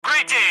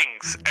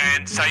Greetings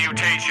and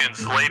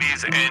salutations,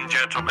 ladies and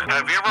gentlemen.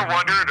 Have you ever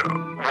wondered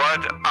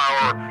what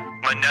our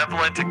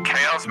malevolent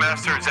Chaos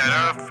Master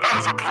Zenith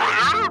as a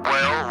player?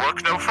 Well,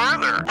 look no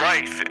further.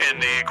 Life in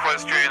the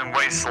Equestrian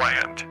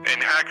Wasteland,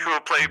 an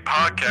actual play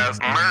podcast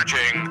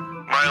merging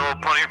My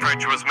Little Pony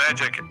Friendship Was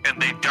Magic in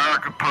the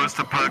dark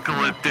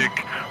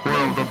post-apocalyptic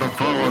world of the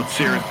Fallout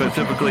series,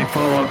 specifically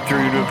Fallout 3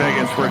 New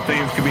Vegas, where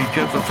things can be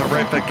just as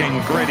horrific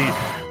and gritty,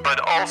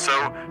 but also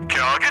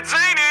Cog and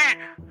Zany,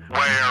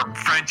 where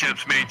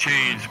friendships may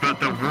change, but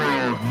the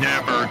world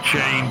never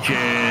changes.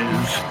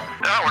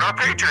 Now on our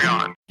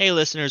Patreon. Hey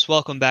listeners,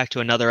 welcome back to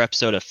another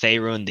episode of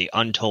Faerun, the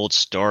Untold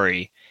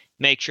Story.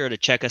 Make sure to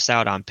check us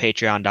out on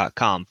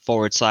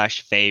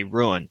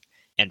patreon.com/Faerun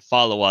and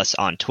follow us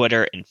on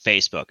Twitter and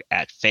Facebook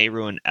at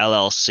Faerun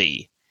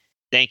LLC.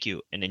 Thank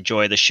you and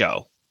enjoy the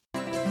show.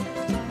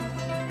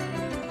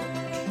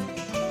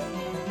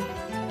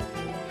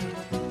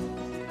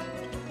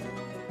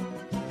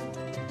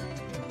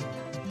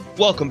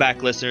 Welcome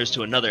back, listeners,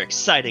 to another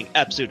exciting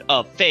episode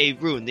of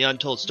Faerun, the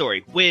Untold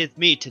Story. With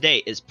me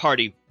today is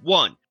Party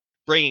 1,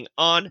 bringing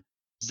on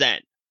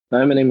Zen.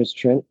 Hi, my name is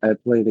Trent. I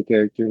play the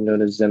character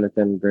known as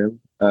Zenithan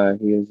Brim.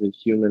 He is a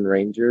human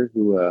ranger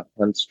who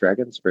hunts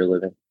dragons for a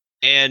living.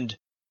 And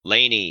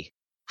Lainey.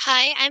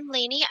 Hi, I'm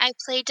Lainey. I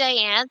play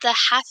Diane, the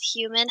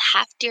half-human,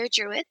 half-deer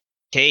druid.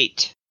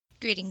 Kate.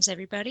 Greetings,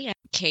 everybody. I'm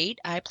Kate.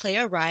 I play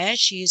Araya.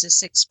 She's a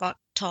 6 foot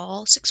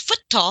tall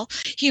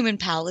human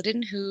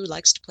paladin who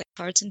likes to play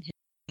cards and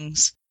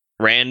things.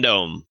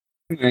 Random.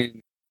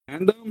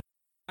 Random?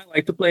 I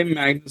like to play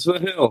Magnus the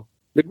Hill,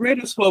 the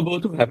greatest hobo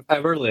to have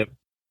ever lived.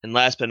 And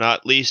last but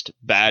not least,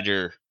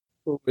 Badger.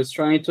 Who is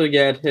trying to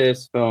get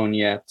his phone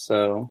yet,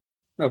 so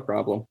no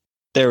problem.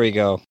 There we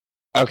go.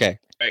 Okay.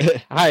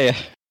 Right. Hi.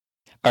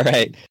 All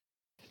right.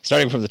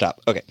 Starting from the top.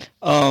 Okay.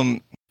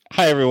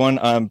 Hi, everyone.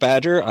 I'm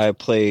Badger. I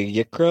play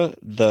Yikra,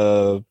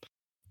 the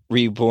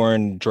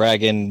reborn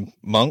dragon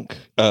monk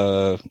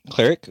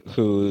cleric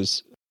who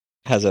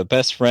has a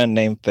best friend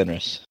named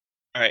Fenris.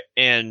 All right.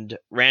 And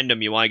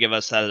Random, you want to give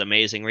us that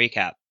amazing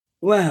recap?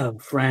 Well,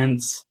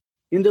 friends,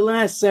 in the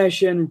last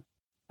session,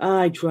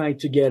 I tried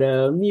to get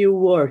a new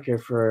worker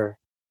for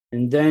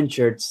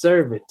indentured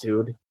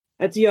servitude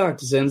at the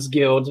Artisans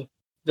Guild.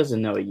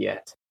 Doesn't know it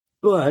yet.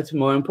 But,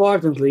 more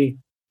importantly,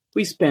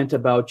 we spent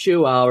about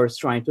 2 hours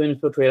trying to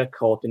infiltrate a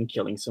cult and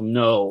killing some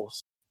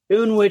gnolls,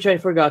 in which I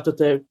forgot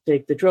to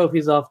take the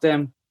trophies off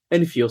them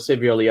and feel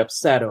severely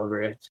upset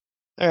over it.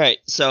 All right.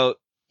 So,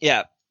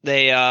 yeah,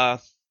 they,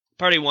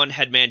 Party 1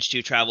 had managed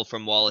to travel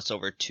from Wallace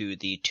over to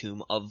the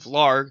Tomb of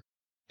Larg,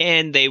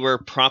 and they were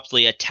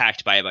promptly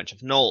attacked by a bunch of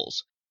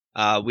gnolls.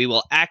 We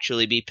will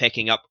actually be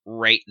picking up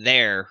right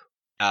there,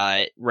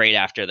 right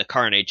after the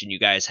carnage, and you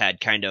guys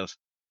had kind of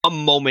a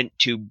moment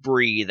to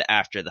breathe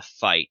after the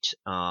fight.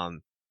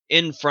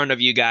 In front of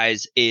you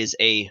guys is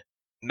a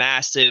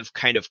massive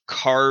kind of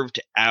carved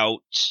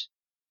out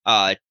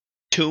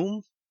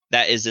tomb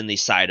that is in the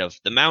side of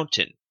the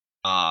mountain.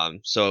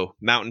 So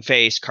mountain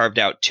face, carved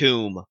out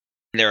tomb.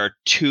 There are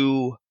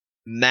two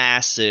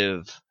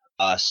massive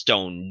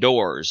stone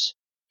doors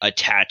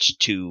attached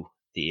to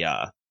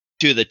the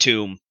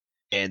tomb,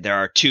 and there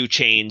are two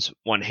chains,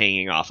 one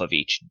hanging off of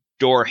each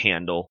door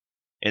handle.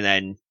 And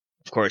then,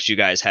 of course, you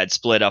guys had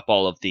split up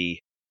all of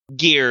the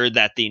gear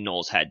that the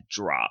gnolls had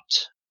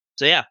dropped.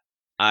 So yeah,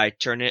 I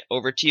turn it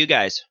over to you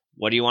guys.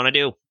 What do you want to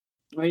do?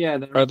 Oh yeah,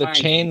 Are the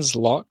chains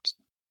locked?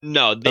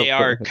 No, they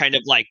are kind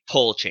of like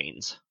pull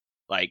chains,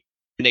 like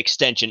an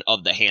extension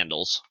of the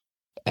handles.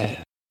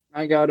 I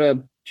got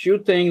a few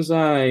things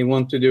I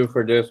want to do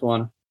for this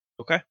one.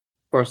 Okay.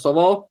 First of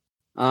all,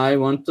 I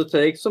want to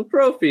take some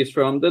trophies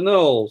from the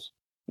gnolls.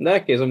 In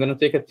that case, I'm going to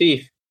take a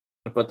teeth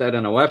and put that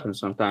in a weapon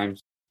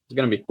sometimes. It's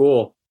going to be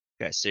cool.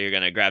 Okay, so you're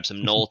going to grab some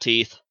gnoll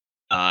teeth.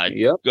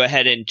 Yep. Go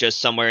ahead and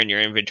just somewhere in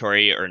your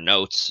inventory or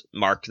notes,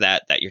 mark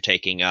that you're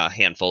taking a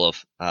handful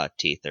of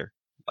teeth or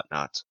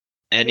whatnot.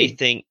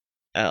 Anything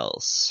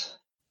else?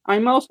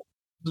 I'm also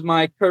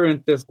my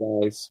current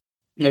disguise.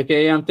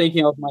 Okay, I'm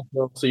thinking of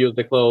myself to use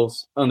the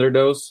clothes under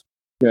those.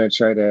 Gonna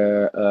try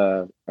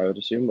to, I would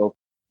assume, pull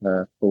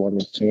on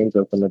these chains,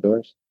 open the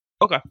doors.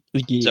 Okay.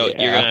 Yeah. So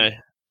you're going to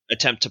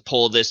attempt to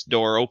pull this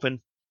door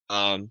open.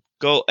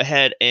 Go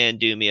ahead and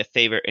do me a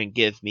favor and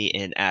give me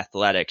an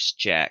athletics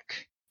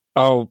check.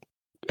 I'll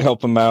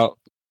help him out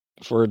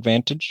for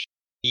advantage.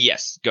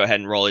 Yes, go ahead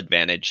and roll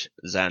advantage,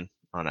 Zen,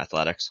 on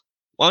athletics.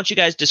 Why don't you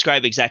guys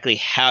describe exactly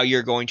how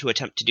you're going to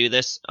attempt to do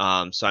this?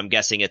 So I'm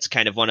guessing it's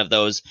kind of one of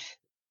those,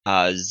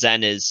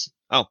 Zen is...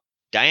 Oh,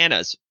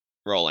 Diana's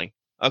rolling.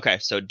 Okay,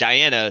 so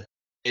Diana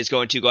is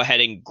going to go ahead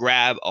and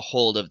grab a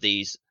hold of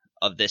this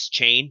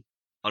chain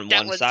on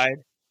one side.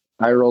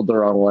 I rolled the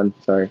wrong one,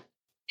 sorry.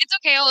 It's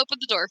okay, I'll open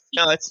the door.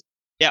 No,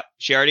 yep,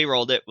 she already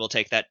rolled it. We'll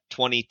take that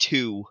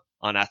 22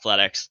 on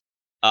athletics.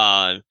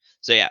 So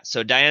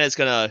Diana's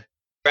gonna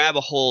grab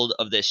a hold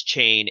of this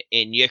chain,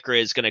 and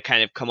Yikra is gonna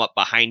kind of come up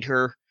behind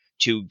her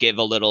to give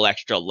a little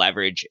extra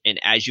leverage. And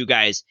as you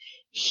guys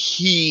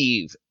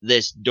heave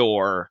this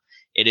door,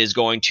 it is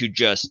going to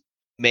just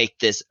make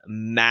this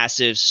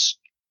massive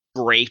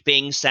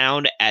scraping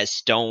sound as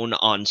stone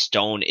on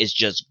stone is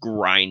just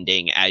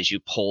grinding as you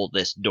pull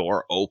this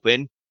door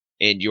open,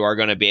 and you are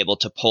going to be able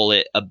to pull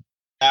it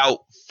about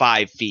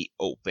 5 feet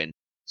open.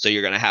 So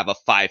you're going to have a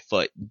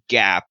 5-foot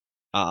gap,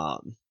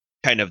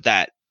 kind of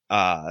that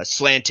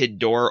slanted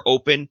door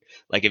open,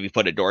 like if you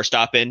put a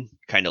doorstop in,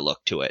 kind of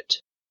look to it.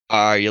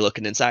 Are you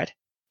looking inside?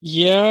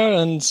 Yeah,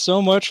 and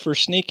so much for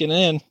sneaking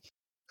in.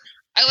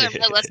 I learned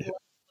my lesson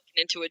looking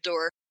into a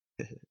door.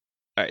 All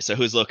right, so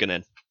who's looking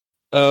in?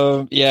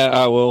 Yeah,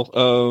 I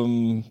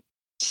will.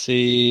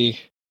 See.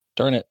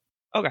 Darn it.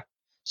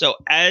 So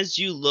as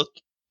you look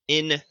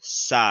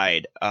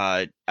inside,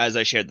 as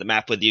I shared the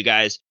map with you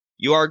guys,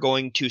 you are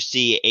going to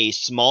see a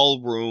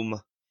small room,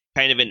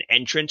 kind of an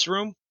entrance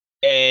room,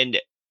 and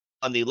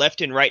on the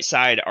left and right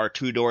side are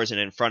 2 doors, and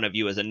in front of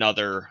you is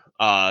another,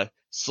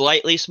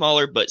 slightly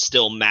smaller but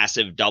still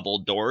massive double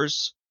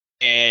doors.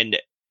 And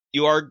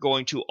you are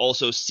going to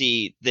also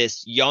see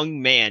this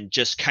young man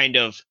just kind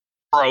of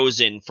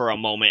frozen for a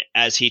moment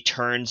as he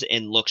turns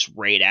and looks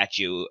right at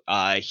you.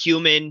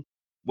 Human,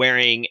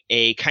 wearing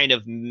a kind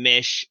of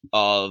mesh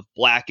of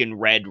black and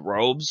red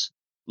robes,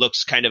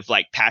 looks kind of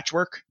like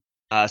patchwork.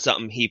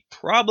 Something he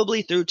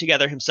probably threw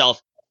together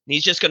himself. And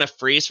he's just gonna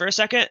freeze for a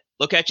second,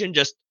 look at you, and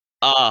just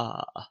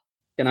Can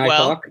I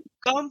well, talk?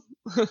 come.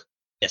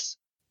 Yes.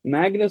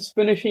 Magnus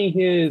finishing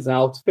his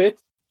outfit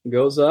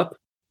goes up,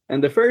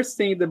 and the first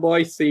thing the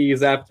boy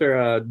sees after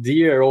a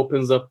deer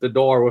opens up the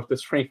door with the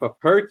strength of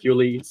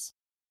Hercules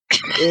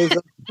is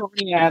a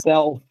scrawny ass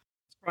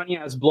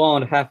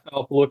blonde, half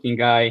elf looking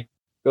guy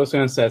goes to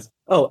him and says,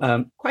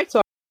 "Oh, quite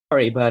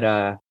sorry,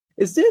 but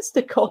is this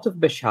the cult of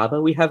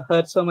Beshava we have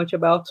heard so much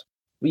about?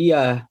 We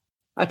are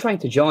trying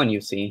to join,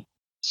 you see."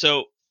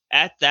 So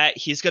at that,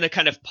 he's gonna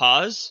kind of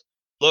pause,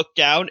 look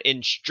down,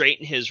 and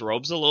straighten his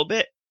robes a little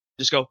bit.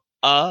 Just go,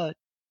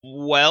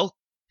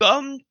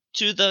 welcome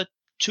to the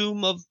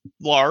Tomb of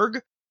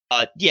Larg.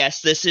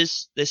 Yes, this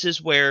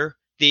is where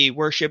the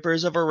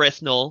worshippers of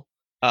Erithnal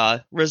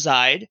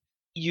reside.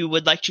 You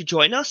would like to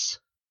join us?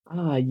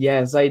 Ah,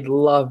 yes, I'd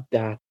love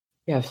that.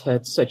 You have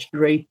heard such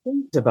great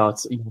things about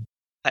you.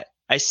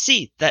 I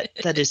see. That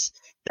is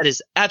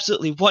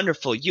absolutely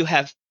wonderful. You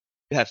have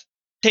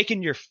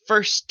taken your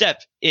first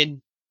step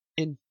in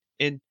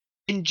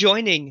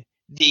joining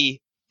the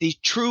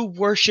true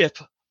worship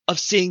of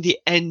seeing the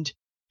end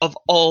of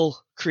all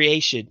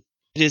creation.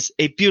 It is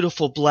a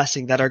beautiful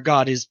blessing that our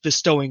God is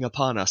bestowing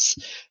upon us.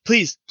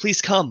 Please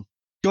come,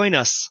 join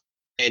us.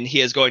 And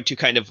he is going to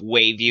kind of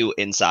wave you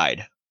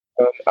inside.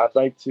 I'd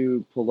like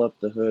to pull up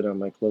the hood on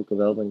my Cloak of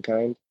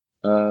Elvenkind.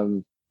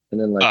 And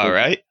then like, all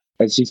right.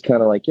 And she's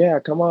kind of like, "Yeah,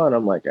 come on."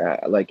 I'm like,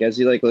 like as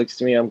he like looks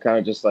to me, I'm kind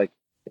of just like,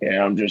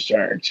 "Yeah, I'm just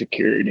trying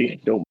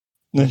security. Don't."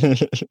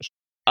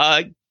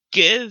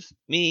 Give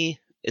me.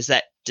 Is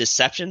that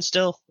deception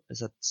still? Is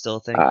that still a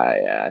thing?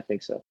 Yeah, I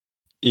think so.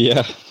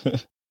 Yeah.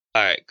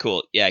 All right,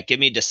 cool. Yeah, give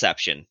me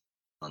deception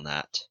on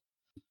that.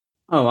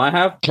 Oh, I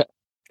have.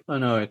 Oh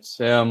no, it's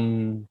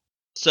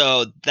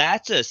So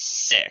that's a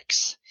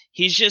 6.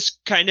 He's just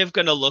kind of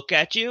gonna look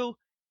at you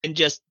and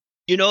just,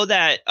 you know,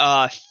 that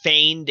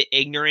feigned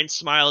ignorance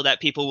smile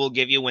that people will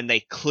give you when they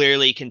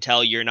clearly can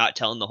tell you're not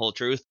telling the whole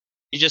truth.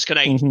 You're just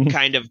gonna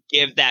kind of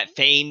give that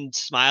feigned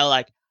smile,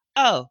 like,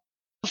 "Oh,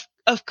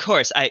 of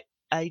course, I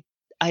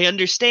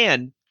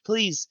understand.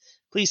 Please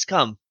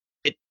come.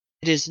 It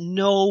is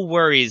no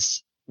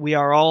worries. We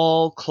are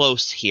all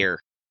close here."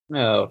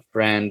 Oh,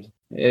 friend,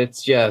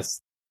 it's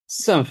just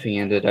something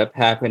ended up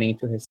happening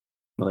to his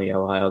family a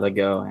while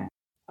ago. And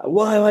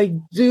while I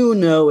do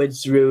know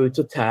it's rude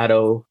to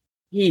Tato,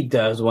 he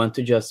does want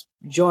to just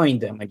join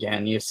them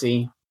again, you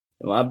see.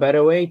 What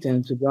better way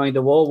than to join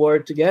the whole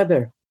world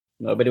together?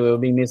 Nobody will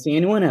be missing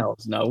anyone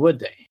else, now would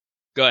they?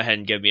 Go ahead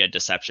and give me a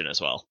deception as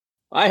well.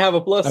 I have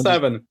a plus I'm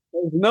 7.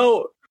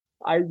 No,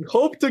 I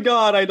hope to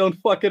God I don't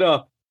fuck it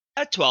up.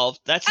 At 12,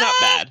 that's not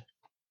bad.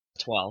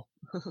 12.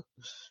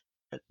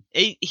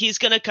 He's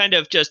gonna kind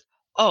of just,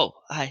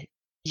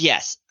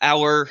 yes,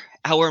 our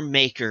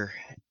maker,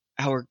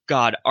 our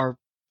God, our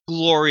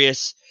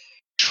glorious,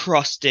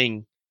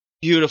 trusting,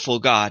 beautiful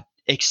God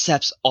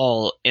accepts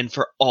all and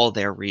for all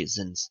their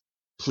reasons.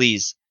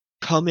 Please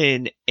come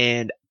in,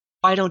 and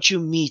why don't you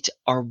meet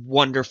our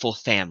wonderful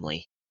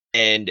family?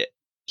 And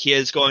he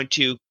is going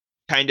to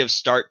kind of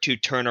start to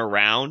turn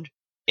around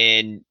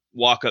and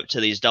walk up to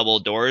these double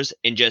doors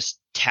and just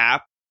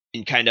tap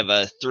in kind of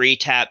a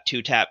 3-tap,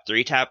 2-tap,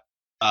 3-tap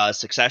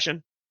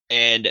succession.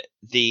 And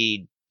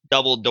the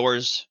double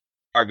doors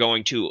are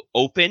going to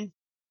open,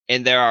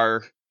 and there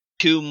are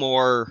 2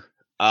 more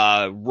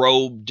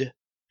robed.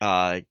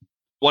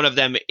 One of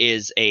them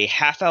is a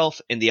half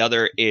elf, and the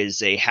other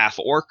is a half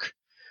orc.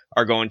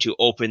 Are going to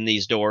open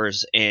these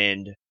doors,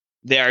 and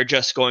they are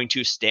just going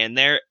to stand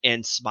there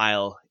and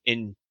smile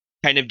and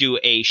kind of do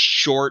a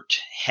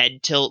short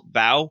head tilt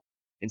bow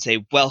and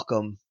say,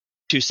 "Welcome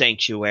to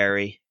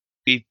Sanctuary.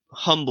 We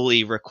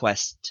humbly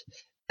request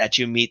that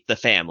you meet the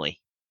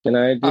family." Can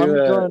I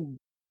do?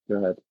 Go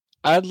ahead.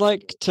 I'd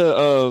like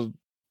to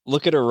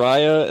look at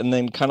Araya and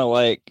then kind of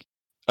like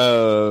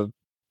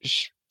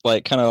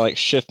like kind of like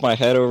shift my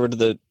head over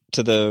to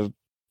the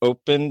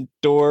open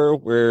door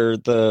where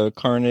the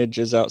carnage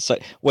is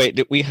outside. Wait,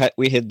 we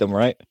hid them,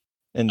 right?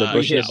 In the We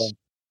bushes. hid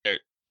them.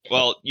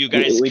 Well, you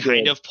guys We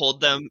kind did. of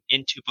pulled them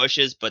into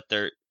bushes, but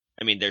there's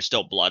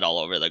still blood all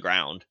over the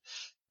ground.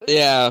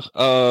 Yeah,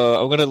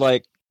 I'm gonna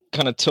like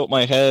kind of tilt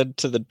my head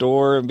to the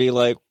door and be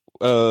like,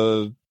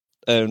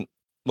 and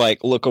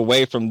like look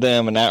away from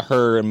them and at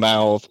her and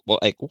mouth. Well,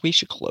 like we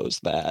should close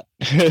that.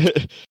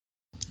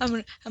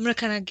 I'm gonna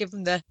kind of give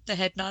him the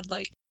head nod,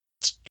 like,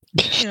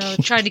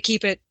 trying to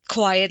keep it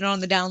quiet and on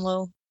the down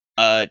low.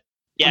 Yeah,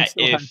 I'm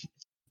still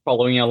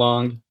following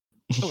along.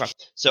 Okay.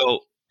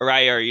 So,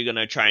 Araya, are you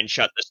gonna try and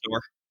shut this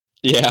door?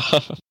 Yeah,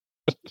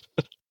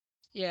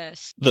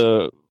 Yes.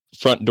 the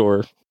front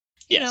door.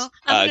 Yes.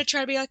 I'm gonna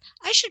try to be like,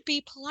 I should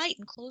be polite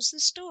and close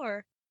this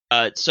door.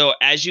 So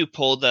as you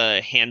pull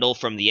the handle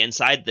from the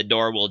inside, the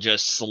door will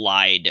just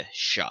slide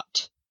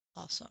shut.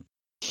 Awesome.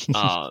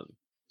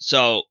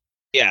 So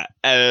yeah.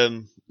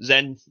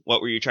 Zen,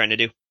 what were you trying to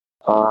do?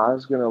 I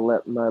was gonna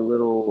let my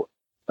little.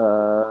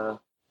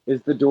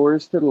 Is the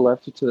doors to the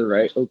left or to the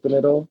right open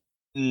at all?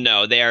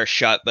 No, they are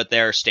shut, but they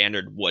are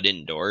standard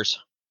wooden doors.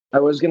 I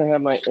was gonna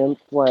have my imp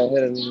fly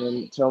ahead and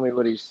then tell me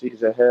what he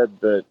sees ahead,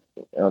 but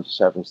I'll just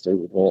have him stay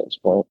with me at this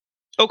point.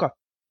 Okay.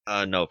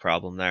 No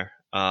problem there.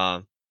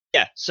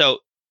 Yeah, so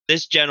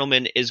this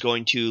gentleman is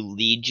going to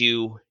lead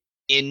you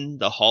in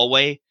the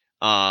hallway.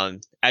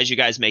 As you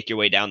guys make your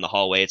way down the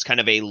hallway, it's kind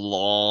of a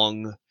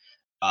long,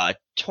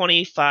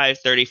 25,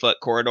 30-foot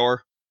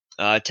corridor,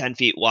 10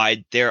 feet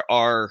wide. There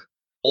are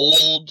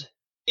old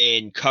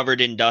and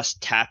covered in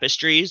dust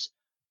tapestries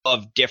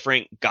of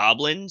different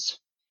goblins.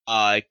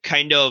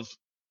 Kind of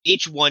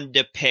each one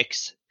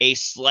depicts a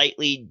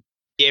slightly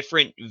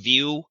different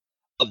view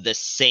of the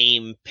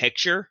same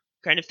picture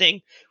kind of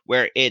thing,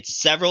 where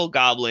it's several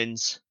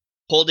goblins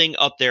holding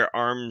up their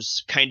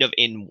arms kind of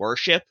in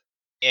worship,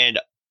 and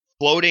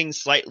floating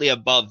slightly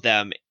above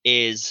them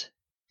is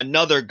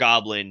another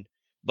goblin,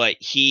 but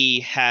he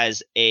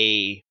has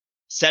a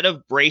set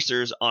of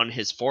bracers on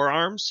his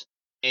forearms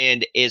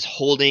and is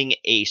holding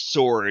a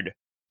sword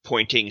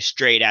pointing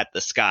straight at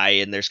the sky,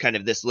 and there's kind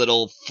of this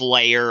little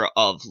flare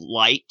of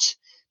light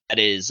that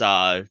is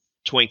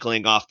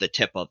twinkling off the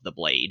tip of the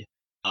blade.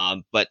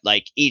 But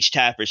like each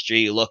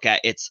tapestry you look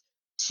at, it's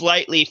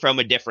slightly from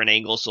a different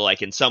angle, so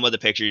like in some of the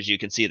pictures you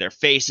can see their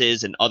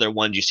faces, and other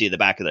ones you see the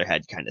back of their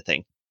head kind of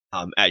thing,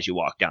 as you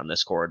walk down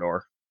this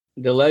corridor.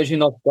 The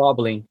Legend of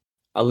Goblin,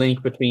 a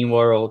link between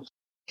worlds.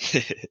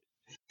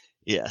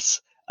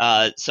 Yes.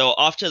 So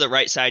off to the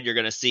right side, you're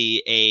going to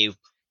see a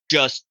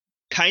just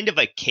kind of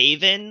a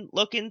cave-in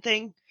looking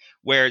thing,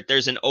 where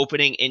there's an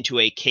opening into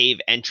a cave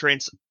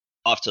entrance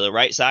off to the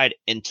right side,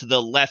 and to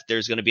the left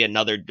there's going to be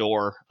another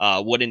door,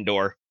 wooden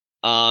door.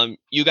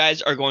 You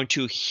guys are going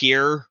to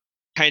hear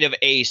kind of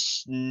a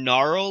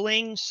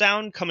snarling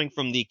sound coming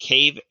from the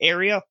cave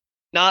area.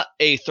 Not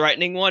a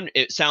threatening one.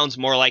 It sounds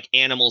more like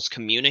animals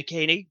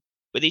communicating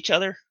with each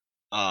other.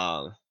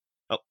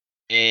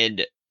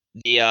 And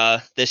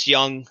this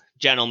young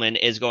gentleman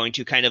is going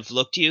to kind of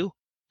look to you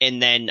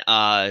and then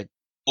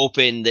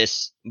open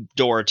this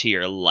door to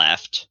your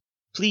left.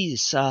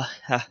 Please,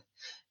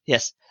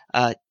 yes.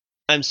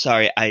 I'm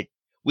sorry.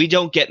 We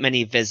don't get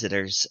many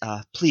visitors.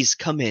 Please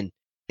come in.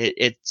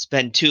 It's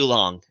been too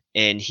long.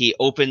 And he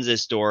opens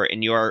this door,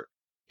 and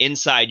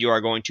inside you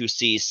are going to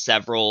see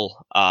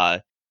several,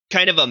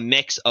 kind of a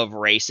mix of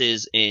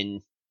races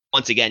in,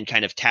 once again,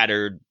 kind of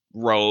tattered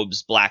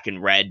robes, black and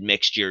red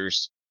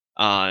mixtures.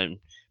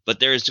 But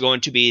there's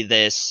going to be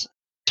this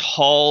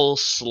tall,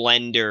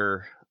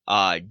 slender,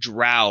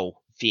 drow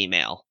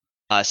female,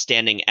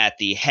 standing at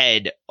the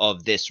head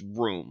of this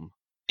room.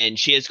 And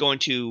she is going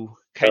to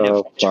kind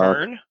of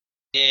turn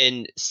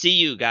and see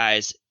you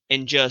guys,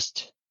 and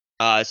just,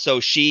 so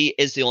she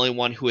is the only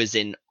one who is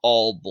in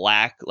all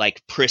black,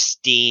 like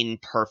pristine,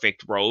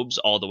 perfect robes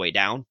all the way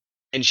down.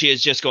 And she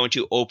is just going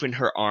to open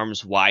her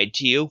arms wide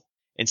to you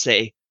and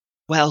say,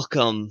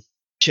 "Welcome,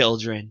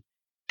 children.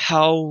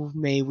 How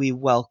may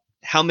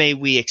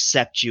we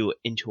accept you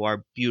into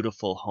our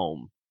beautiful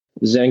home?"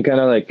 Zen kind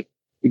of like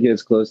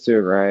gets close to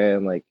Araya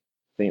and like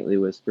faintly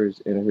whispers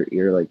in her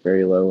ear, like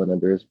very low and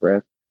under his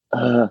breath,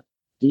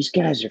 "These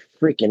guys are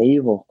freaking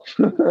evil."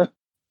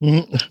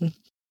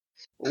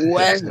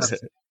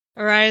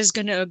 Araya's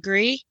gonna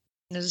agree.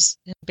 Is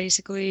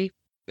basically,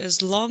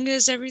 as long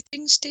as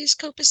everything stays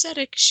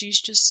copacetic,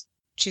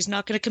 she's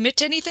not gonna commit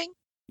to anything.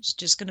 She's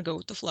just gonna go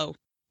with the flow.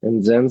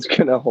 And Zen's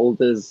gonna hold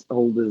his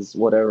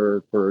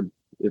whatever for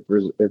if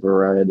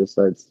Araya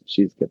decides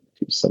she's gonna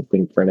do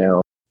something for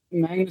now.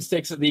 Magnus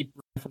takes a deep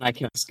breath and I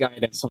cast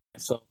guidance on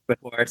myself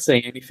before I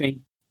say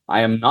anything.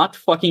 I am not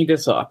fucking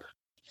this up.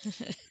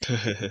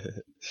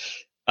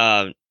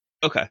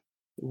 Okay.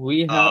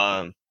 We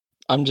have.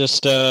 I'm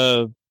just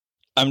gonna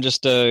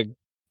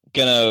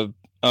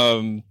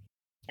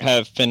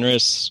have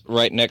Fenris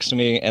right next to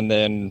me and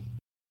then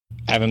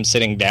have him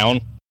sitting down.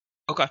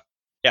 Okay.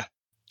 Yeah.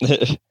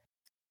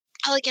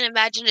 All I can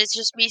imagine is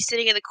just me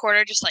sitting in the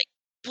corner, just like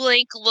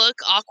blank look,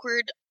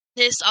 awkward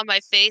this on my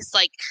face,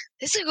 like,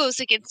 this goes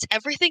against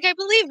everything I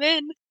believe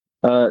in.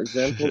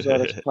 Zen pulls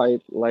out his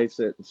pipe, lights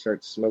it, and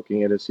starts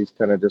smoking it as he's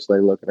kind of just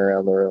like looking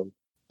around the room.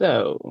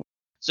 So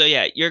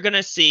yeah, you're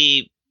gonna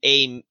see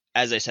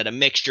as I said, a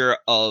mixture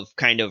of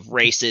kind of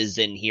races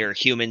in here: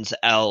 humans,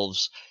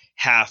 elves,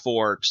 half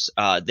orcs.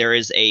 There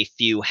is a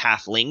few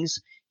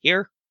halflings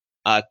here,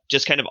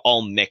 just kind of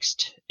all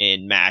mixed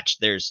and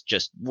matched. There's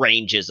just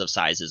ranges of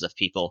sizes of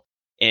people,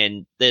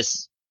 and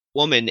this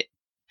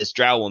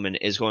drow woman,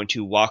 is going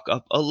to walk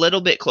up a little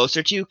bit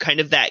closer to you,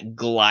 kind of that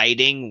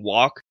gliding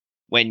walk.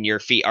 When your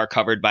feet are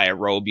covered by a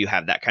robe, you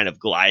have that kind of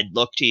glide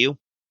look to you.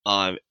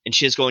 And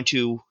she is going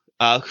to,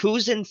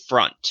 who's in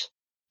front?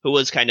 Who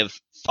was kind of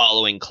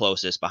following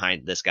closest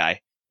behind this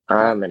guy?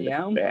 I'm in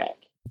the back.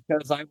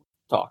 Because I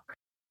talk.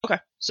 Okay,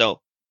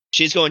 so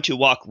she's going to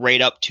walk right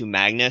up to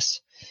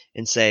Magnus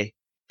and say,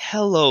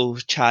 "Hello,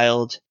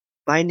 child.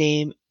 My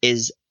name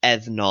is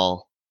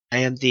Evnol. I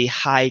am the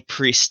High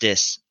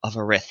Priestess of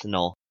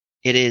Erithnol.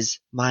 It is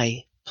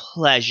my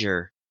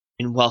pleasure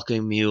in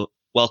welcoming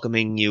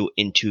you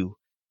into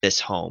this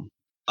home."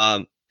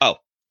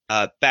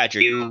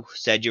 Badger, you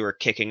said you were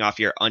kicking off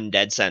your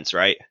undead sense,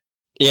 right?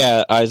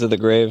 Yeah, Eyes of the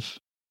Grave.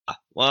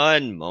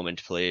 One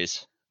moment,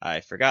 please.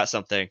 I forgot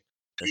something.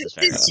 This is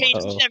fair. This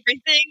changed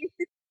everything.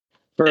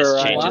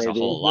 This changes a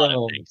whole lot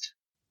of things.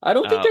 I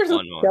don't think there's a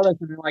one moment.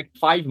 skeleton like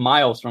 5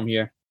 miles from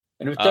here.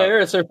 And if there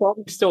is, they're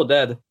probably still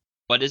dead.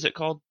 What is it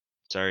called?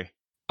 Sorry.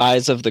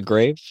 Eyes of the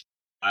Grave.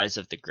 Eyes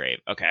of the Grave.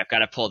 Okay, I've got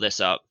to pull this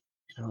up.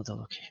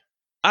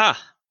 All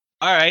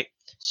right.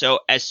 So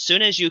as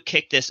soon as you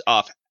kick this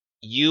off,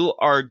 you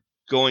are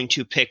going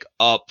to pick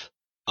up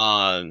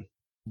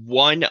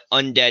one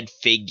undead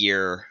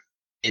figure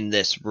in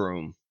this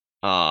room.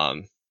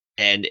 And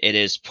it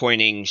is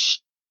pointing,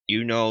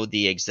 you know,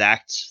 the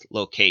exact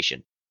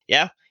location.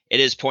 Yeah, it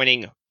is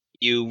pointing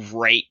you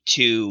right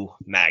to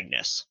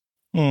Magnus.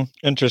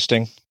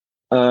 Interesting.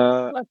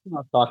 Let's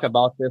not talk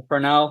about this for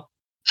now.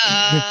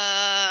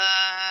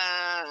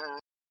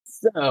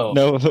 So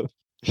No.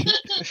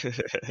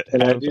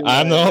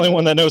 I'm the only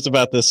one that knows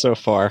about this so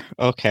far.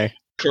 Okay.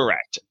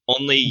 Correct.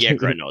 Only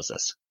Yekra knows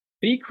this.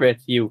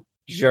 Secret, you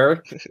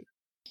jerk.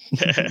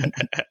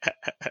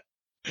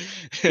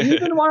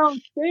 Even while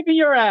I'm saving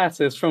your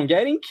asses from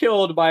getting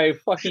killed by a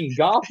fucking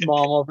goth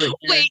mom over here,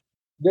 Wait.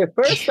 the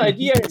first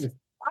idea is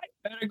I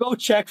better go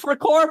check for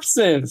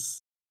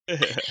corpses.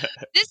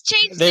 This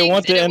changed They things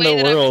want to in a end way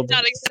the that I was world.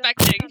 not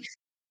expecting.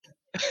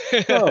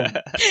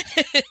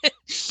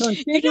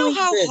 You know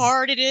how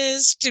hard it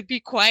is to be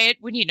quiet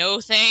when you know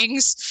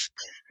things?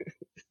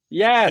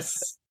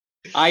 Yes,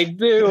 I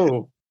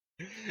do.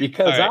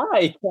 Because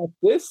I kept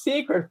this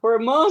secret for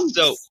months.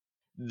 So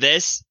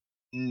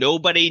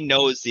nobody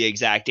knows the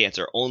exact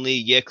answer.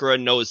 Only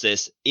Yikra knows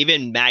this.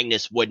 Even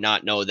Magnus would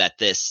not know that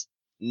this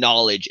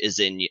knowledge is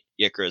in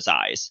Yikra's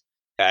eyes.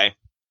 Okay?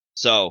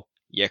 So,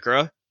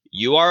 Yikra,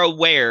 you are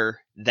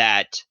aware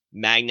that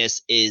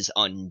Magnus is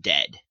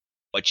undead.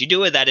 What you do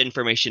with that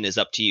information is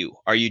up to you.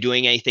 Are you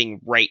doing anything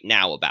right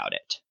now about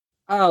it?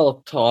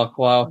 I'll talk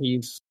while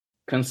he's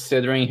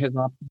considering his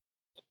options.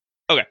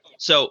 Okay,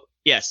 so,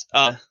 yes,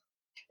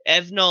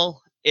 Evnol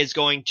is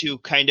going to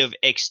kind of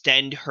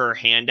extend her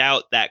hand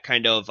out, that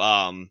kind of,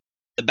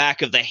 the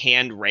back of the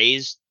hand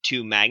raised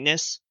to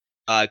Magnus,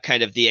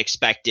 kind of the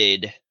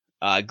expected,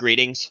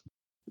 greetings.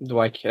 Do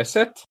I kiss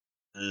it?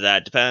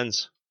 That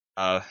depends.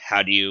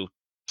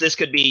 This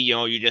could be,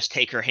 you just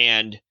take her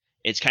hand,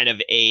 it's kind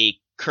of a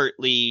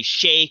curtly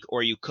shake,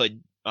 or you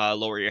could,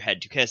 lower your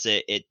head to kiss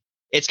it.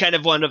 It's kind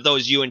of one of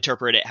those, you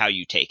interpret it how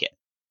you take it.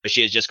 But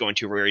she is just going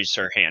to raise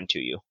her hand to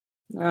you.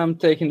 I'm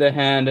taking the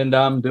hand and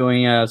I'm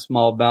doing a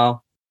small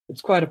bow.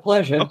 It's quite a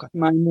pleasure. Okay.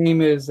 My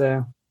name is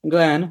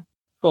Glenn.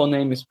 Full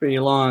name is pretty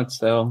long,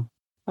 so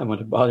I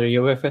won't bother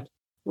you with it.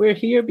 We're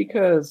here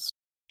because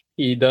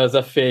he does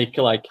a fake,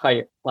 like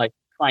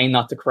trying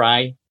not to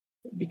cry,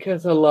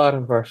 because a lot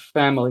of our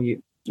family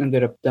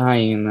ended up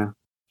dying in a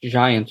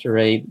giant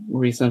raid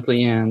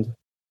recently, and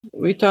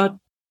we thought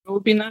it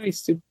would be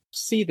nice to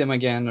see them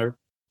again or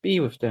be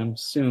with them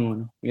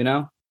soon, you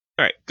know?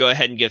 All right, go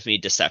ahead and give me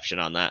deception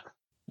on that.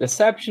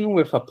 Deception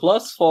with a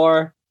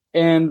 +4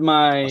 and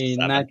my +7.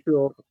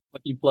 natural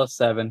fucking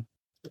 +7.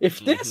 If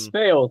this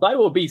fails, I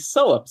will be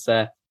so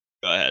upset.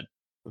 Go ahead.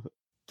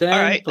 10 All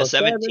right, the +7,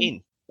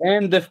 17.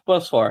 and the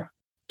 +4.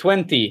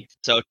 20.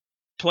 So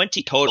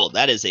 20 total.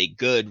 That is a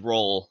good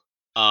roll.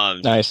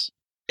 Nice.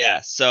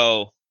 Yeah,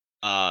 so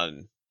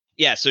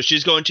so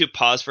she's going to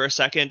pause for a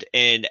second,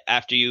 and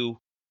after you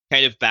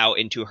kind of bow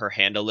into her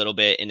hand a little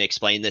bit and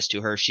explain this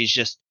to her,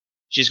 she's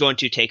going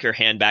to take her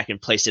hand back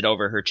and place it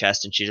over her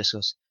chest, and she just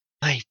goes,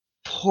 "My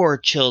poor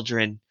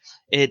children,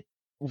 it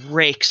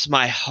breaks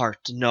my heart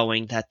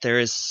knowing that there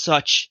is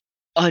such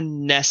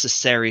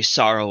unnecessary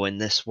sorrow in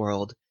this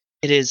world.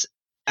 It is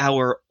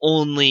our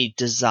only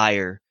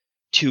desire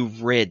to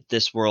rid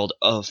this world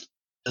of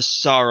the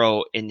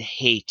sorrow and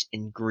hate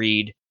and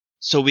greed,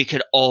 so we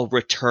could all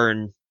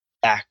return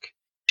back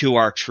to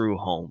our true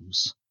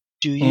homes.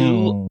 Do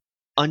you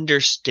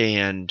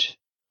understand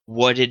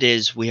what it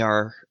is we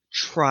are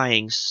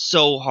trying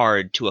so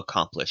hard to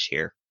accomplish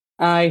here?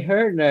 I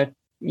heard that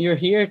you're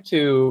here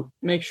to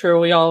make sure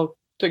we all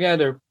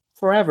together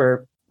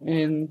forever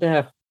in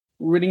death,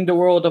 ridding the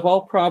world of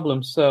all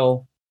problems,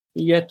 so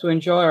we get to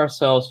enjoy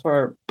ourselves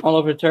for all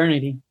of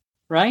eternity,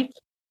 right?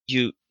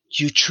 You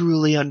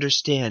truly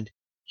understand.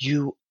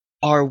 You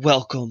are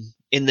welcome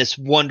in this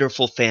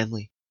wonderful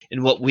family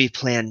and what we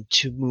plan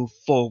to move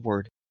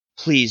forward.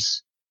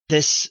 Please,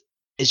 this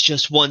is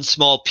just one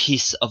small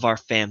piece of our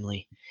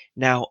family.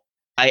 Now,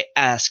 I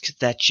ask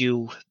that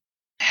you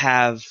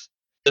have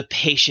the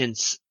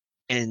patience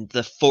and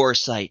the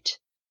foresight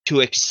to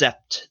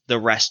accept the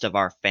rest of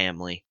our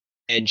family.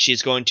 And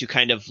she's going to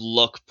kind of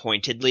look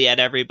pointedly at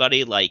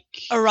everybody like...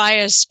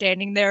 Araya's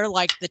standing there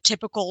like the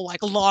typical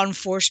like law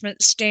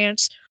enforcement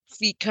stance,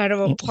 feet kind of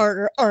apart,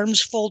 her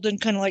arms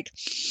folded, kind of like,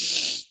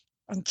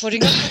 I'm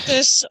putting up with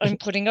this, I'm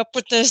putting up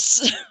with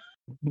this.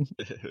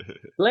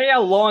 Play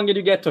how long did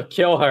you get to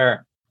kill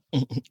her?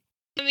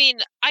 I mean,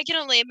 I can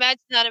only imagine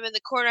that I'm in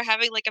the corner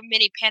having like a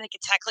mini panic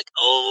attack, like,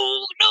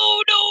 oh,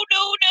 no, no,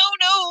 no,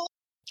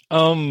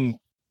 no, no.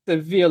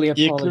 Severely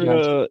apologize.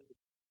 Yikra...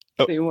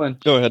 They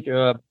won't go ahead.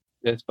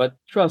 Yes, but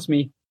trust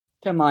me,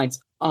 their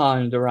minds are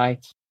on the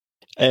right.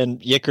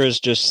 And Yikra's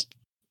just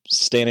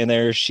standing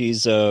there.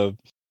 She's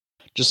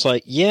just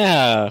like,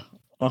 yeah,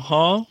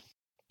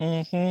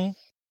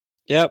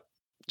 yep,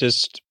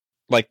 just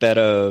like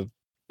that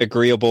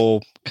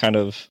agreeable kind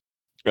of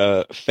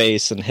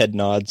face and head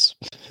nods.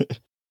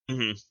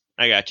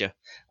 I gotcha.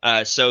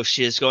 So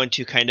she is going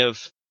to kind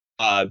of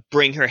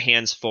bring her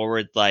hands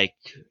forward, like,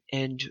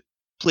 and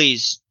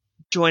please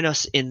join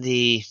us in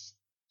the,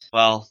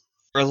 well,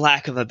 for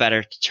lack of a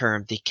better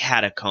term, the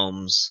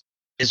catacombs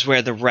is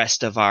where the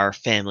rest of our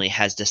family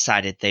has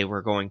decided they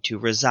were going to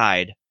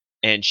reside.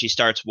 And she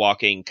starts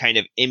walking kind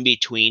of in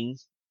between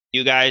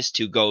you guys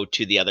to go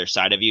to the other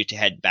side of you to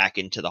head back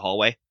into the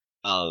hallway.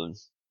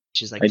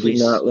 She's like, please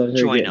do not let her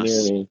join get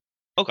us. near me.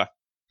 Okay.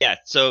 Yeah,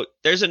 so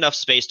there's enough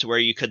space to where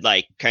you could,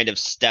 like, kind of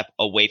step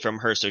away from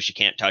her so she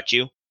can't touch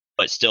you,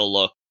 but still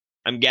look.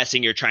 I'm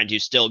guessing you're trying to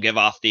still give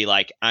off the,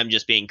 like, I'm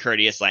just being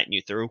courteous, letting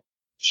you through.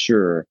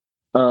 Sure.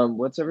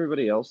 What's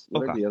everybody else?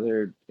 What are Okay. the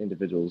other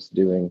individuals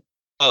doing?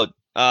 Oh,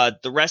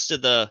 the rest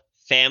of the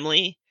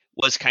family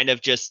was kind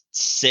of just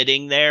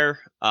sitting there,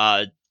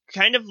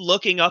 kind of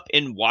looking up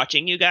and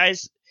watching you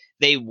guys.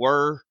 They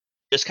were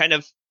just kind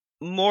of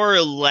more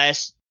or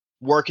less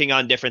working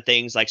on different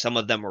things, like some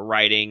of them were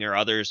writing or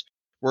others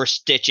were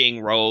stitching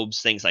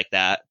robes, things like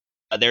that.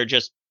 They're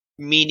just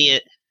meanly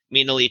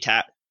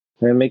tapped.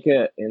 Can I make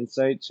an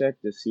insight check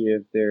to see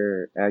if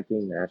they're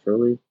acting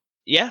naturally?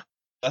 Yeah,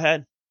 go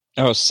ahead.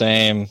 Oh,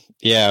 same.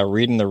 Yeah,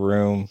 reading the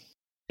room.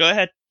 Go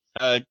ahead.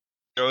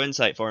 Throw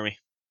insight for me.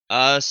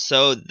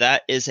 So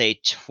that is a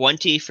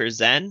 20 for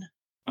Zen.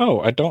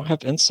 Oh, I don't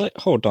have insight?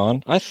 Hold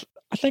on. I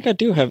think I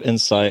do have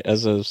insight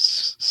as a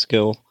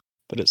skill,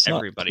 but it's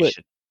Everybody not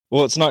should.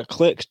 Well, it's not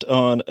clicked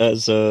on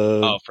as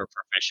a... Oh, for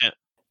proficient?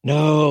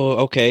 No,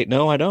 okay.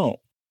 No, I don't.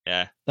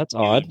 Yeah. That's You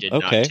odd. did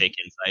Okay. not take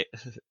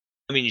insight.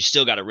 I mean, you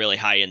still got a really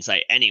high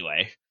insight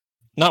anyway.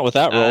 Not with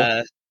that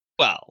roll.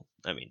 Well,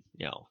 I mean,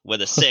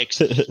 with a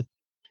 6.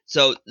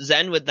 So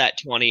Zen with that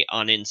 20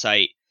 on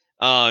insight,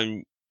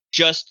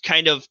 just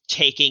kind of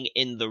taking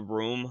in the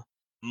room,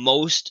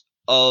 most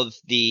of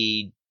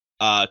the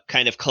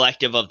kind of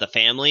collective of the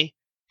family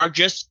are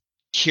just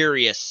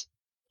curious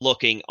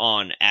looking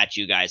on at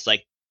you guys.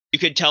 Like, you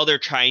could tell they're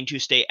trying to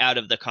stay out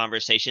of the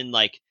conversation.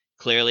 Like,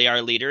 clearly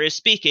our leader is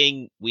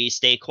speaking. We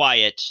stay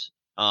quiet.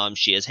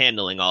 She is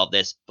handling all of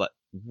this. But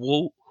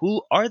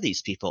who are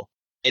these people?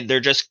 And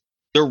they're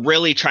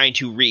really trying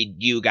to read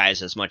you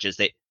guys as much as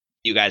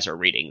you guys are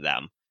reading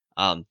them.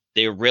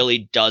 There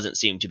really doesn't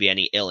seem to be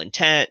any ill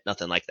intent,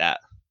 nothing like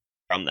that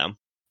from them.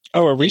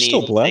 Oh, are we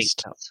still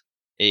blessed?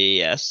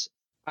 Yes.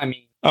 I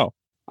mean, oh,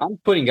 I'm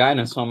putting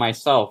guidance on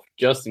myself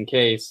just in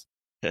case.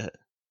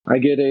 I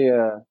get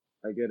a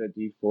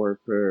D4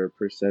 for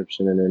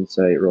perception and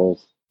insight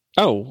rolls.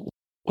 Oh,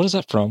 what is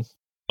that from?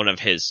 One of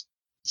his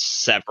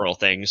several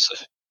things.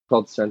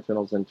 Called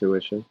Sentinel's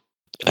Intuition.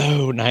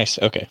 Oh, nice.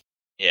 Okay.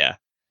 Yeah.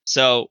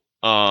 So,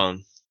 I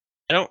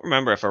don't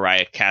remember if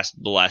Araya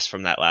cast Bless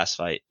from that last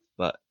fight,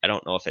 but I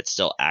don't know if it's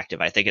still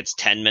active. I think it's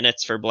 10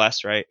 minutes for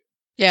Bless, right?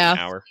 Yeah. An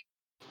hour.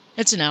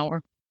 It's an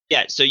hour.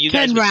 Yeah, so you 10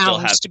 guys would rounds, still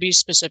have... to be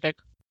specific.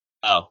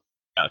 Oh,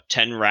 no,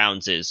 10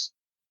 rounds is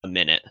a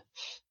minute.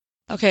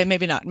 Okay,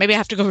 maybe not. Maybe I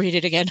have to go read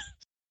it again.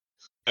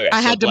 Okay,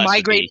 I so had to Bless would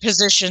migrate be...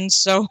 positions,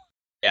 so...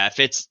 Yeah, if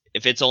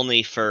it's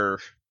only for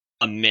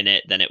a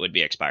minute, then it would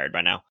be expired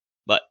by now.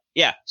 But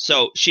yeah,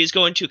 so she's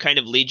going to kind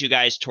of lead you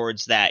guys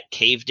towards that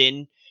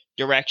caved-in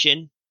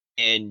direction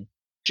and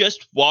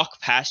just walk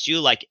past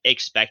you, like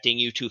expecting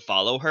you to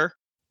follow her.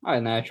 I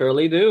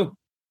naturally do.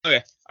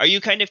 Okay. Are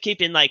you kind of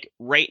keeping like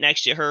right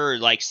next to her or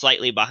like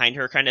slightly behind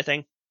her kind of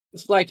thing?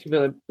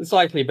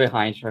 Slightly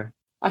behind her.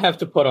 I have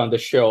to put on the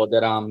show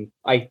that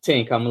I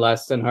think I'm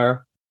less than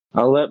her.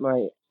 I'll let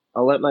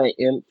my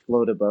imp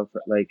float above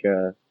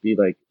her, be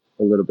like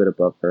a little bit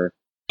above her.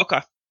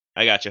 Okay.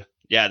 I gotcha.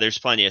 Yeah, there's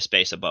plenty of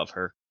space above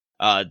her.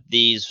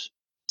 These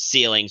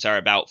ceilings are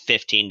about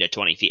 15 to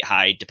 20 feet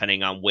high,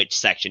 depending on which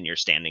section you're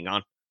standing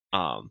on.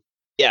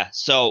 Yeah,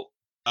 so,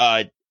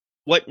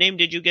 what name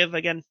did you give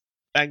again,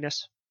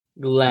 Magnus?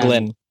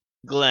 Glenn.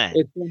 Glenn.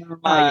 It's one of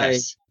my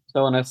Yes.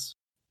 bonus.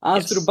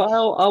 Yes.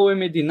 Asdrubal awe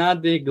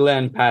medinade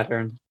Glenn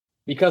pattern.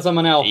 Because I'm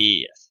an elf.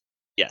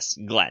 Yes,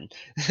 Glenn.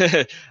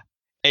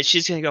 And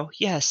she's gonna go,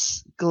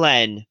 yes,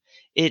 Glenn.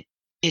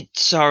 It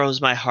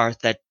sorrows my heart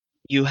that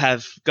you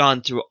have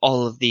gone through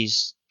all of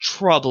these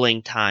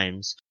troubling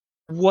times.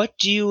 What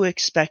do you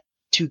expect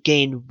to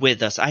gain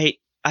with us? I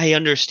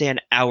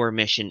understand our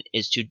mission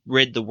is to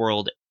rid the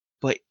world,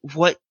 but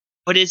what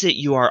is it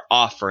you are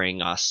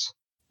offering us?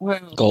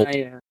 Well, Gulp.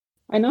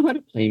 I know how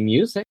to play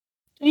music.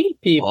 I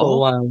think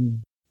people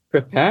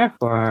prepare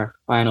for our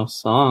final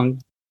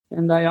song.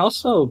 And I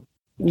also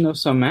know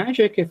some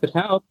magic if it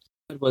helps.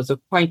 It was a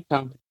quite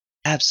talented.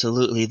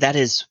 Absolutely. That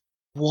is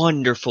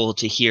wonderful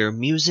to hear.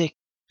 Music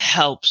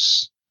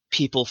helps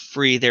people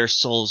free their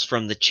souls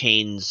from the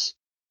chains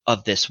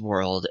of this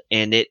world,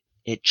 and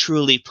it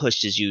truly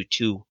pushes you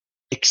to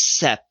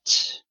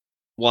accept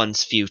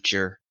one's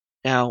future.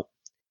 Now,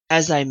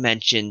 as I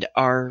mentioned,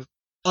 our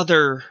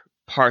other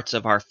parts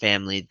of our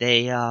family,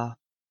 they're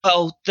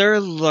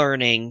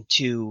learning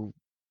to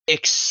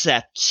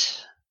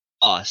accept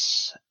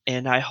us,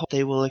 and I hope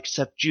they will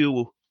accept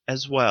you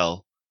as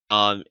well.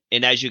 And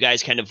as you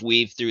guys kind of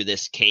weave through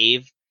this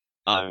cave,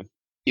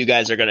 you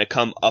guys are going to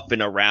come up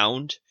and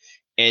around,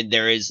 and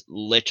there is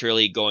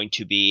literally going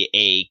to be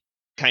a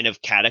kind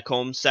of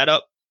catacomb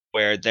setup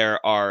where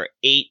there are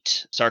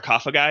 8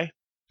 sarcophagi,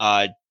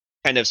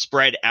 kind of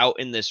spread out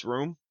in this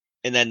room.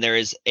 And then there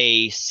is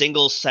a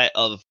single set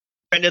of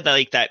kind of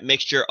like that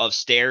mixture of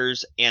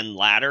stairs and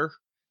ladder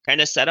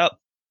kind of setup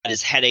that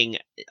is heading,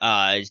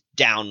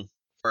 down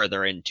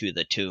further into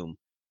the tomb.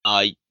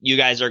 You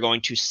guys are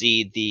going to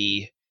see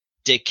the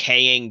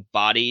decaying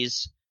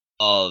bodies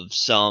of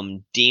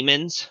some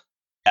demons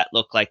that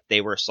look like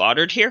they were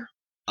slaughtered here.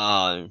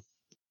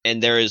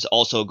 And there is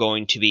also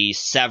going to be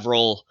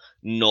several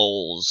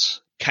gnolls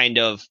kind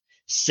of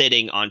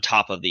sitting on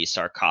top of these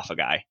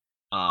sarcophagi.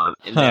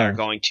 And they are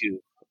going to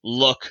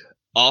look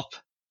up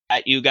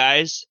at you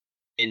guys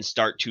and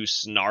start to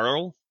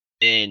snarl.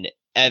 And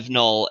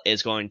Evnol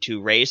is going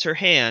to raise her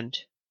hand,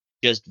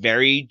 just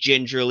very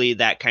gingerly,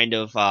 that kind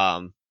of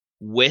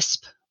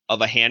wisp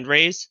of a hand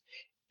raise.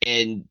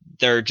 And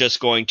they're just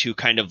going to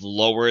kind of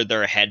lower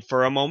their head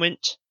for a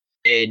moment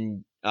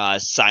and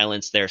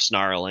silence their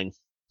snarling.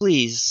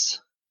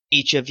 Please,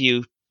 each of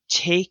you,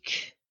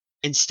 take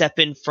and step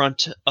in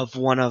front of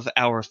one of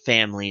our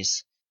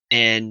families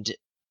and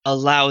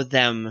allow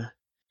them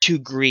to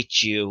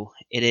greet you.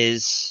 It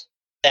is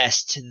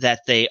best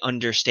that they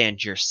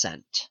understand your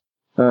scent.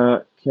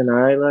 Can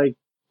I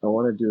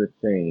want to do a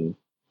thing.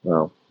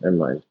 Well, never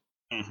mind.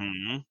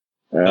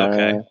 Mm-hmm.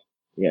 Okay.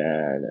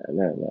 Yeah,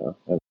 no.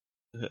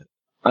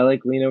 I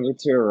lean over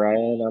to Araya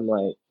and I'm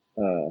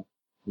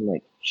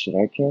like, should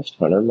I cast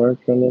Hunter's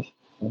Mark on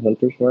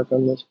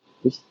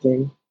this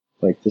thing?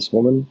 Like this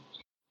woman?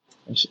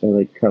 I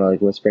kind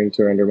of whispering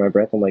to her under my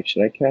breath. I'm like,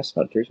 should I cast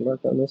Hunter's Mark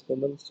on this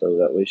woman so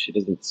that way she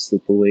doesn't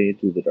slip away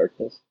into the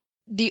darkness?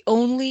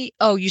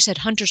 You said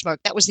Hunter's Mark.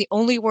 That was the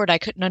only word I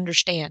couldn't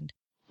understand.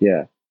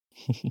 Yeah.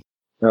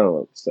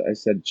 No, so I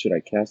said, should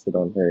I cast it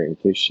on her in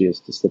case she is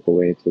to slip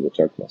away into the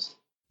darkness?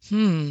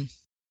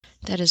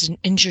 That is an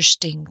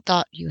interesting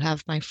thought you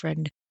have, my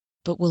friend.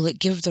 But will it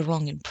give the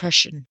wrong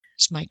impression,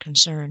 is my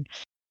concern.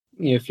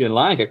 If you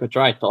like, I could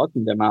try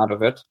talking them out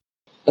of it.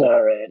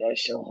 Alright, I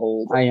shall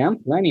hold. I am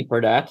planning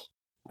for that.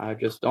 I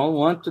just don't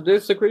want to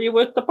disagree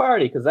with the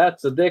party, because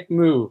that's a dick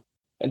move.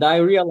 And I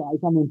realize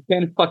I'm in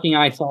 10 fucking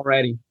ice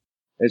already.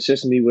 It's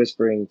just me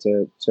whispering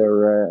to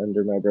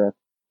under my breath,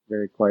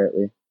 very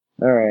quietly.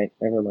 Alright,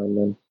 never mind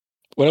then.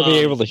 Would I be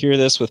able to hear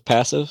this with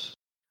passive?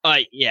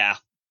 Yeah.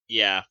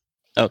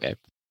 Okay.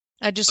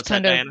 I just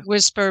kind of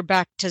whisper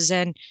back to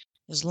Zen,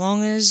 as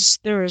long as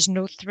there is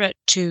no threat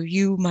to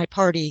you, my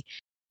party,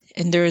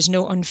 and there is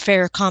no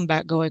unfair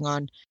combat going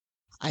on,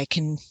 I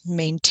can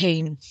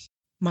maintain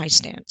my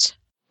stance.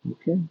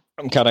 Okay.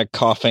 I'm kind of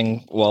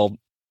coughing while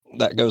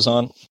that goes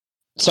on.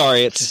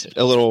 Sorry, it's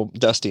a little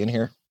dusty in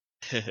here.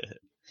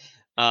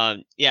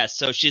 Yeah,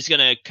 so she's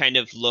gonna kind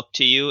of look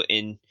to you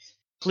and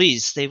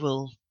please, they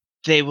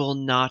will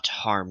not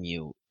harm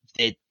you.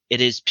 It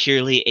is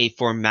purely a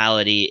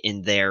formality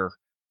in their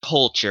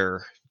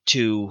culture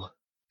to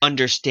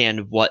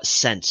understand what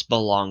scents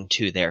belong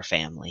to their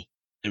family.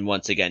 And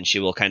once again, she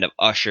will kind of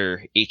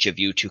usher each of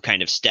you to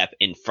kind of step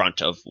in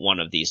front of one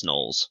of these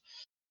gnolls.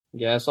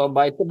 Guess I'll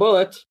bite the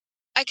bullet.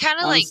 I kind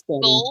of I'm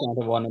standing in go, front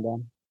of one of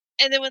them.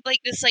 and then with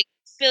this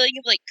feeling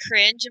of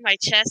cringe in my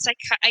chest,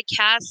 I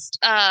cast.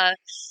 I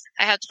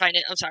have to find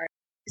it. I'm sorry,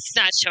 it's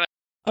not showing.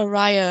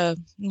 Araya,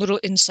 little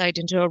insight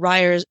into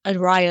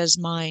Araya's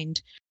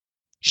mind.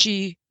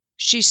 She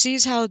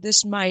sees how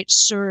this might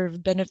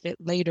serve benefit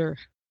later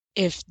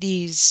if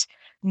these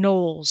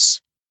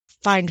gnolls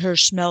find her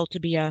smell to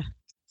be a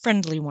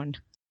friendly one,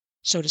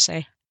 so to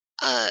say.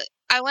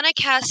 I want to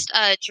cast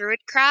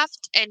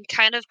Druidcraft and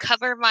kind of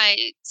cover my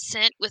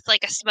scent with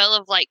like a smell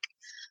of like,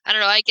 I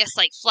don't know, I guess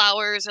like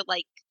flowers or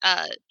like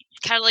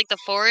kind of like the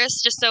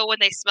forest, just so when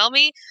they smell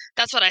me,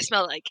 that's what I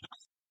smell like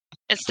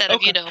instead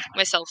of,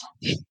 myself.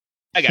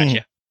 I got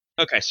you.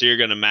 Okay, so you're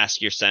gonna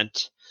mask your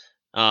scent.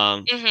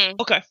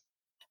 Okay.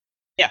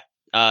 Yeah.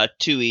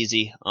 Too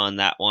easy on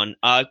that one.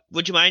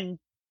 Would you mind?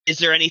 Is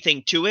there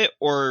anything to it,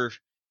 or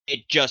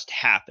it just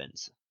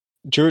happens?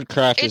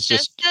 Druidcraft is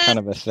just kind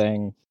of a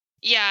thing.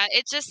 Yeah,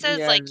 it just says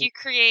like you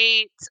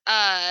create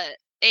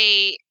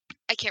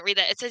I can't read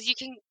that. It says you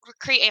can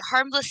create a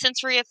harmless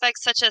sensory effect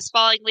such as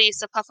falling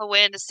leaves, a puff of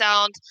wind, a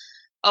sound.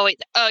 Oh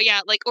wait, oh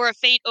yeah, like or a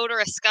faint odor,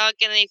 a skunk,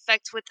 and an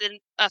effect within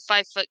a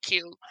 5-foot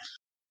cube.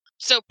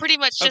 So pretty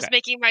much just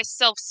making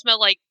myself smell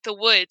like the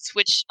woods,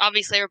 which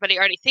obviously everybody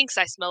already thinks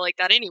I smell like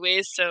that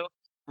anyways, so.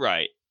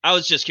 Right. I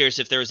was just curious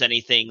if there was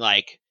anything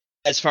like,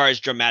 as far as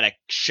dramatic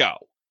show.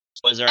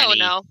 Was there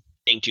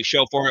anything to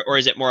show for it, or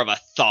is it more of a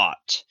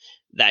thought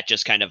that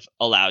just kind of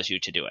allows you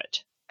to do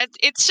it?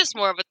 It's just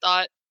more of a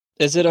thought.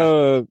 Is it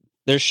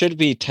there should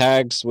be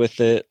tags with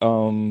it,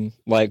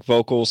 like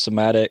vocal,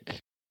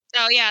 somatic.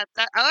 Oh yeah,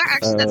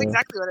 actually that's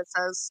exactly what it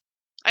says.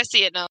 I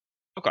see it now.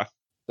 Okay.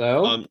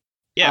 So,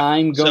 yeah,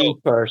 I'm going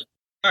first.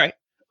 All right.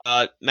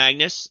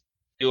 Magnus,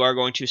 you are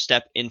going to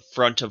step in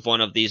front of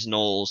one of these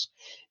gnolls,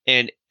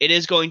 and it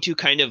is going to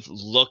kind of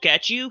look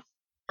at you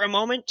for a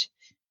moment,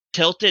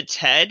 tilt its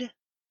head,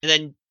 and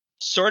then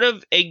sort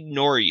of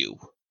ignore you.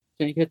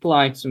 Think it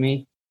likes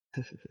me.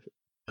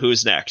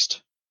 Who's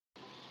next?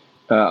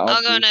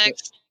 I'll go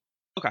next.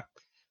 Okay.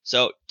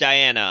 So,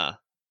 Diana,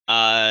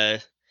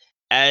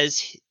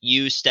 as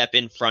you step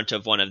in front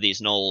of one of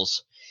these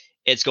gnolls,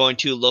 it's going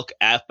to look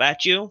up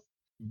at you,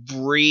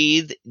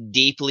 breathe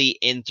deeply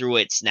in through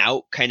its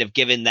snout, kind of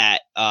giving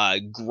that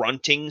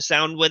grunting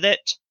sound with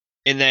it,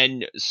 and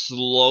then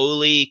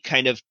slowly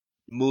kind of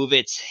move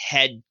its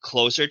head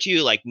closer to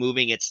you, like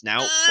moving its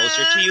snout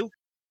closer to you,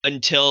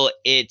 until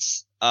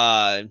its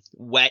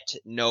wet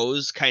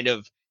nose kind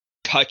of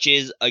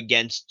touches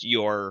against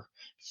your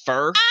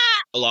fur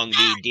along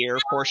the deer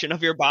portion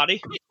of your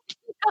body.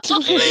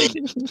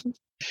 And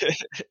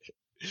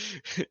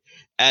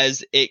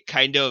as it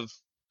kind of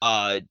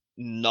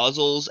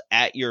nuzzles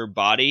at your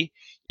body,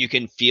 you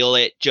can feel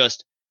it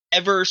just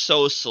ever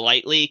so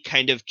slightly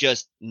kind of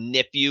just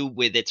nip you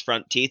with its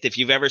front teeth. If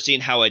you've ever seen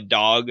how a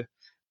dog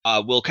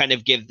will kind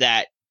of give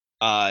that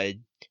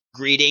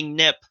greeting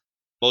nip,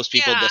 most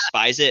people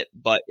despise it,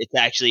 but it's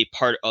actually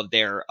part of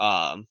their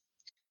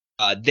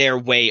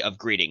way of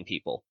greeting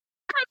people.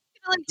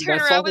 Turn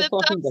around with a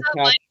thumbs up,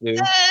 like,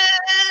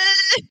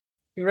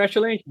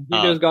 Congratulations,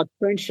 you just got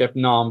friendship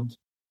nommed.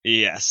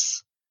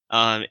 Yes.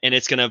 And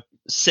it's gonna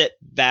sit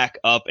back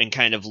up and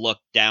kind of look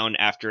down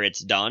after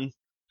it's done.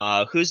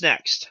 Who's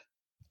next?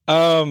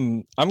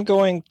 I'm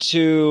going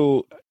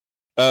to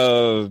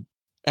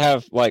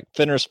have like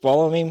Fenris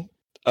follow me.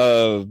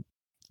 And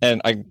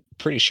I'm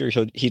pretty sure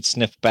he'd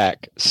sniff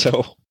back.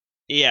 So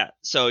yeah,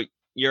 so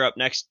you're up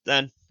next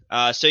then.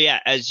 So yeah,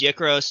 as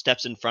Yikra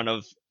steps in front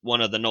of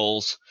one of the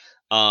gnolls,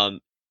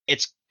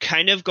 it's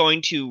kind of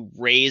going to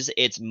raise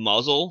its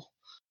muzzle,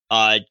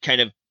 kind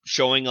of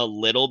showing a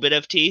little bit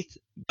of teeth,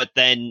 but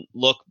then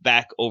look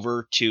back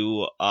over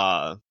to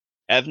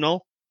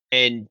Evnil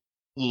and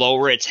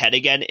lower its head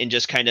again and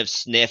just kind of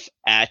sniff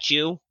at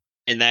you,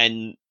 and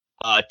then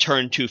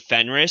turn to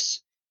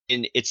Fenris,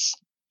 and it's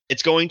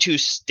going to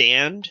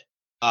stand,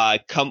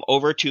 come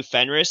over to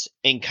Fenris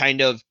and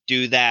kind of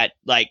do that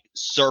like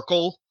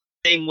circle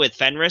thing with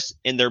Fenris,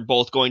 and they're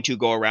both going to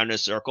go around a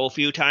circle a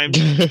few times,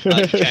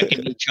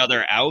 checking each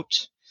other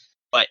out.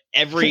 But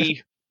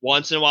every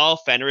once in a while,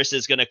 Fenris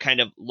is going to kind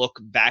of look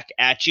back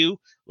at you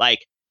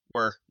like,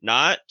 we're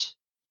not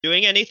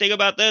doing anything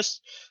about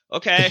this.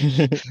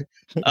 Okay.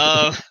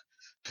 All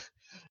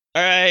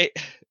right.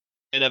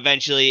 And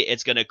eventually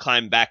it's going to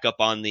climb back up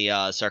on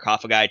the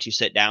sarcophagi to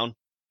sit down.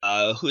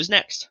 Who's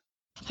next?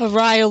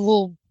 Araya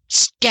will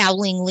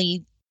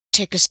scowlingly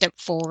take a step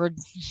forward.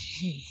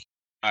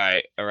 All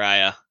right,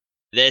 Araya.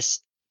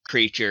 This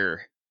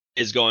creature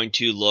is going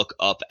to look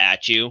up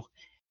at you.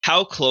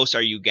 How close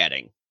are you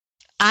getting?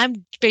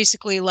 I'm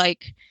basically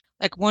like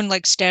one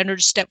like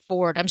standard step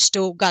forward. I'm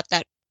still got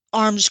that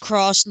arms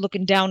crossed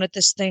looking down at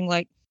this thing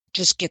like,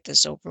 just get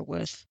this over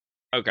with.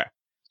 Okay.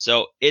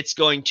 So it's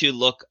going to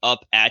look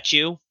up at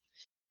you,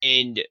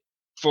 and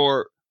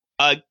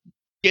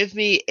give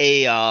me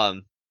a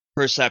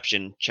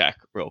perception check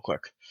real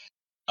quick.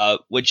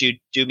 Would you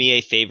do me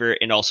a favor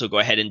and also go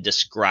ahead and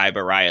describe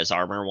Araya's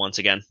armor once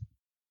again?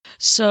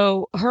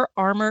 So her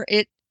armor,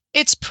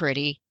 it's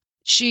pretty.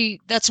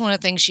 That's one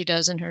of the things she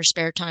does in her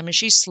spare time, and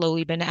she's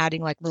slowly been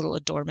adding like little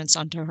adornments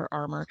onto her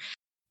armor.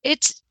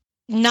 It's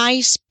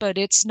nice, but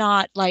it's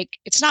not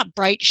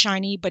bright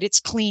shiny, but it's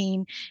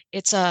clean.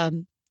 It's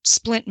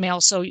splint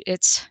mail, so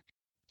it's,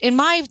 in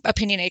my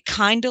opinion, it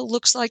kind of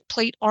looks like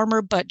plate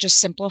armor, but just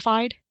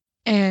simplified.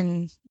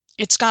 And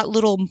it's got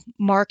little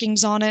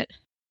markings on it.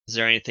 Is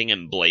there anything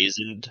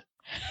emblazoned?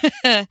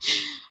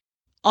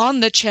 On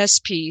the chess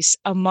piece,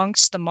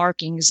 amongst the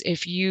markings,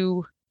 if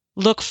you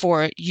look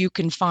for it, you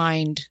can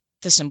find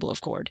the symbol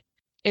of Cord.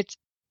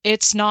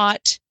 It's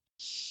not,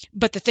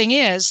 but the thing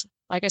is,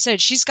 like I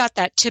said, she's got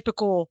that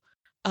typical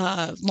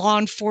law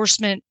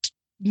enforcement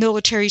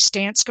military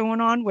stance going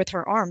on with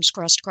her arms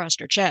crossed across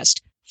her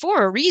chest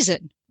for a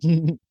reason.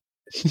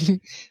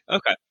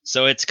 Okay,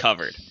 so it's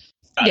covered.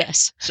 Got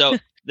yes. It. So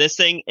this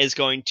thing is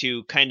going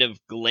to kind of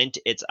glint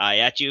its eye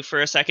at you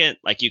for a second.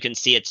 Like you can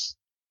see it's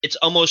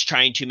almost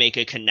trying to make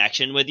a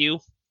connection with you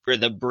for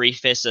the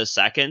briefest of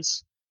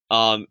seconds.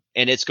 And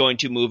it's going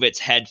to move its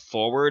head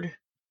forward,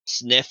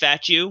 sniff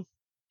at you,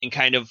 and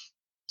kind of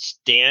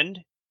stand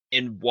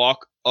and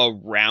walk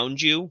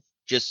around you,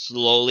 just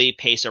slowly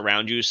pace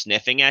around you,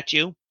 sniffing at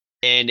you.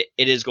 And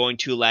it is going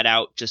to let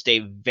out just a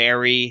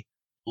very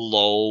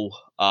low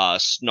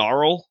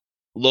snarl,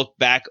 look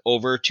back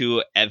over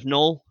to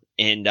Evnol,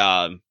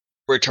 and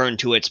return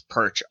to its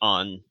perch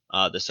on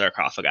the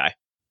sarcophagi.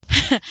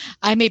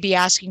 I may be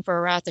asking for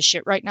a wrath of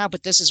shit right now,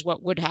 but this is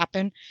what would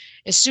happen.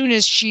 As soon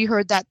as she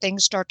heard that thing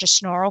start to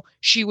snarl,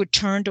 she would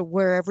turn to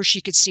wherever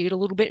she could see it a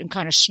little bit and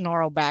kind of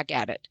snarl back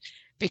at it,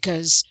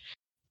 because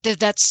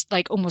that's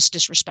like almost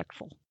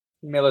disrespectful.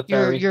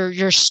 Military.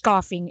 You're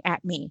scoffing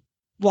at me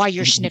while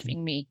you're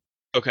sniffing me.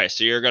 Okay,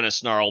 so you're gonna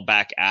snarl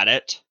back at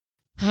it?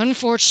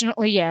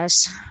 Unfortunately,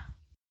 yes.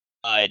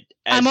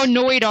 I'm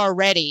annoyed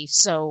already,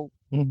 so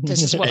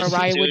this is what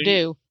Araya would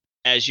do.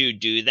 As you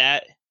do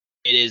that,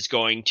 it is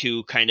going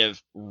to kind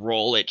of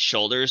roll its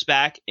shoulders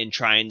back and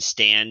try and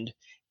stand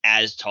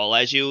as tall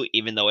as you,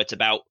 even though it's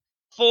about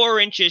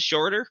 4 inches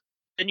shorter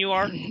than you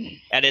are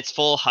at its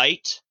full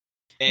height.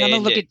 And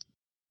I'm gonna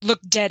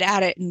look dead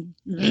at it and.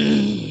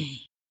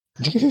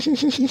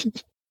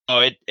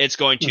 It's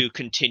going to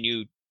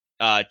continue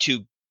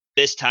to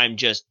this time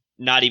just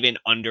not even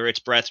under its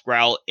breath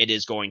growl. It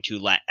is going to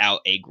let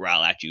out a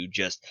growl at you.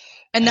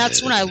 And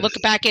that's when I look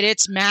back at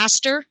its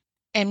master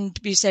and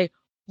we say,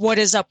 "What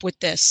is up with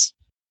this?"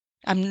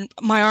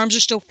 My arms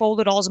are still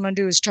folded. All I'm going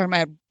to do is turn my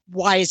head.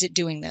 Why is it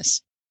doing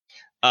this?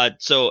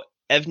 So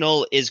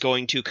Evnol is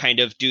going to kind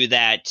of do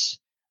that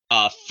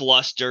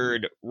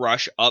flustered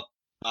rush up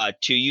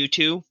to you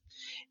two,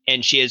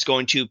 and she is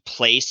going to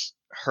place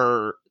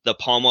the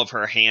palm of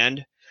her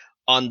hand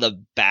on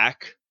the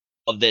back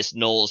of this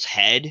Knoll's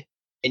head,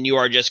 and you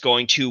are just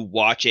going to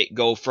watch it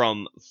go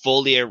from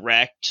fully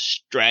erect,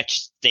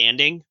 stretched,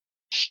 standing,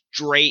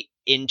 straight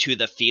into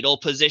the fetal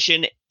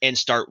position and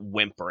start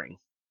whimpering.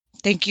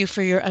 Thank you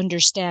for your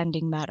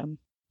understanding, madam.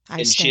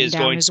 I stand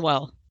down as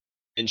well.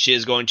 And she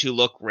is going to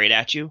look right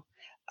at you.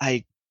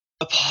 I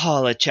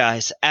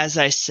apologize. As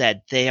I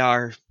said, they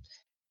are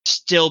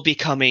still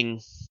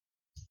becoming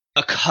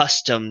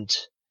accustomed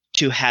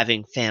to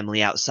having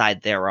family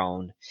outside their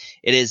own.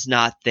 It is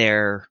not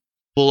their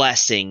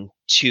blessing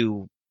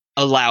to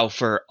allow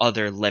for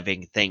other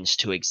living things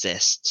to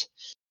exist.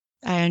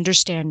 I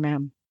understand,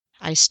 ma'am.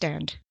 I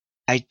stand.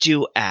 I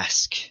do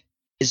ask,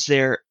 is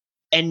there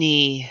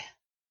any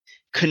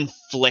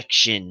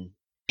confliction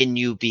in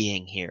you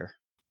being here?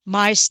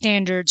 My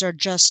standards are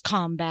just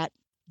combat.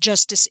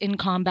 Justice in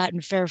combat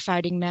and fair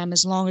fighting, ma'am.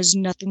 As long as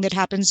nothing that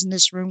happens in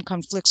this room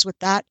conflicts with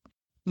that,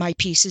 my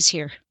peace is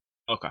here.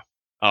 Okay.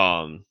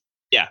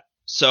 Yeah.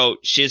 So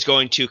she's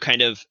going to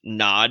kind of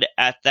nod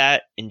at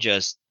that and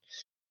just,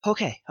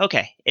 okay.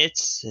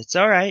 It's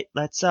all right.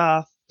 Let's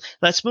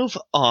move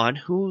on.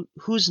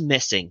 Who's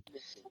missing?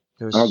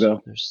 I'll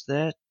go. There's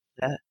that.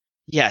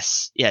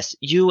 Yes.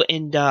 You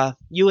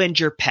and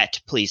your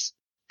pet, please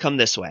come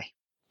this way.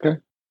 Okay.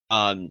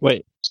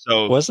 Wait.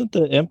 So wasn't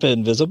the imp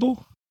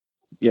invisible?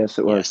 Yes,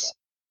 it was. Yes.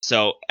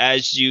 So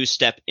as you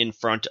step in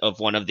front of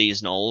one of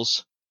these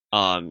gnolls,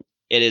 it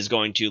is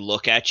going to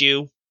look at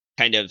you,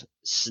 kind of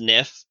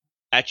sniff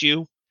at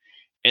you,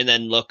 and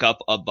then look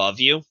up above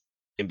you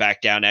and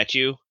back down at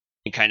you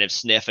and kind of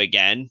sniff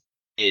again.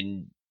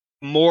 And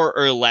more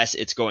or less,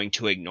 it's going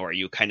to ignore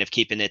you, kind of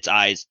keeping its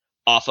eyes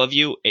off of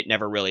you. It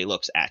never really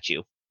looks at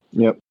you.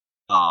 Yep.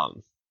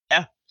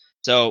 Yeah.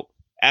 So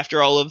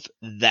after all of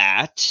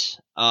that,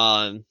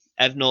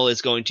 Evnol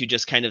is going to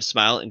just kind of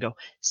smile and go,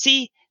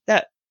 see,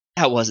 that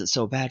wasn't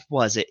so bad,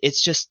 was it?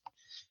 It's just,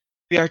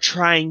 we are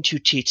trying to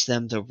teach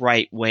them the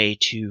right way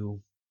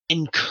to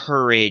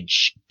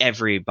encourage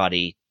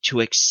everybody to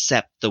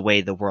accept the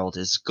way the world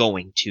is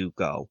going to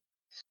go.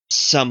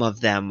 Some of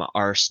them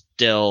are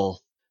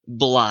still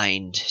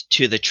blind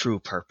to the true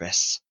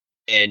purpose.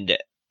 And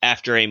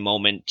after a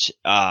moment,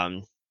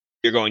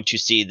 you're going to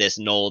see this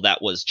gnoll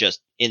that was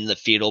just in the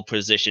fetal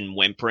position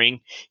whimpering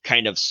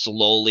kind of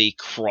slowly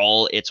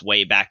crawl its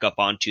way back up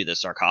onto the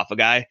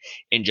sarcophagi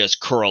and just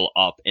curl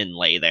up and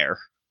lay there.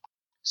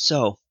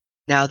 So,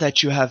 now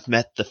that you have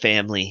met the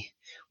family,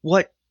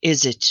 what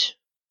is it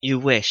you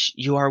wish?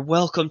 You are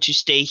welcome to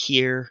stay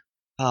here.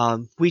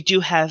 We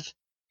do have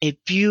a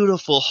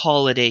beautiful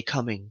holiday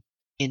coming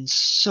in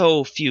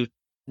so few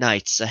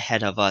nights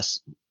ahead of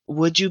us.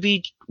 Would you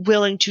be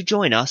willing to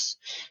join us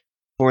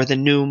for the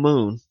new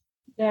moon?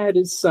 That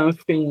is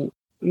something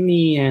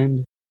me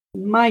and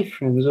my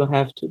friends will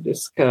have to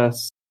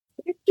discuss.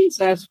 Can you please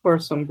ask for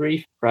some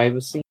brief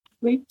privacy,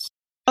 please?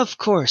 Of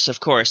course, of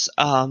course.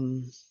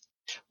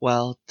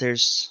 Well,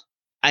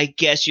 I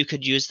guess you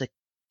could use the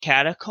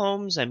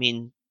catacombs. I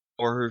mean,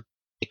 or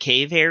the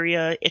cave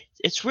area.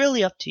 It's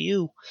really up to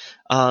you.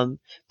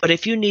 But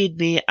if you need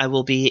me, I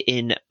will be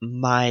in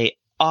my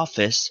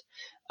office.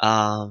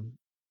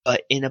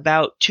 But in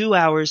about 2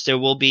 hours, there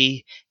will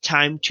be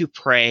time to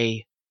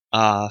pray,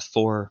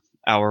 for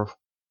our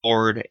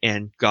Lord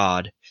and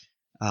God.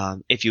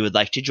 If you would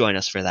like to join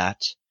us for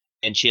that.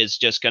 And she is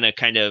just gonna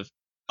kind of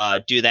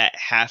do that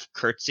half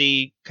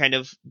curtsy kind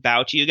of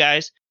bow to you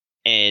guys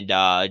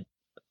and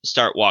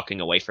start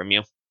walking away from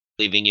you,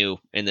 leaving you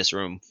in this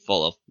room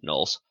full of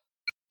gnolls.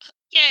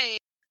 Yay!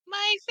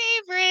 My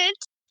favorite!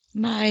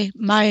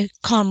 My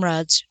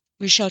comrades,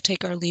 we shall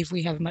take our leave.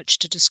 We have much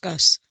to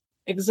discuss.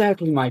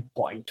 Exactly my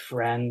point,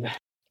 friend.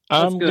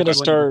 I'm gonna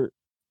start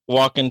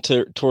walking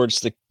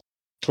towards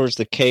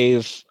the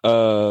cave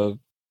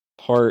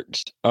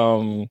part.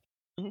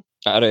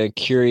 Out of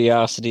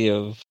curiosity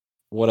of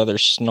what other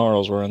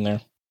snarls were in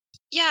there.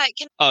 Yeah, it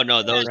can. Oh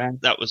no,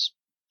 that was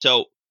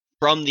so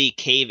from the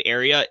cave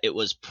area. It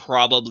was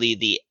probably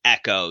the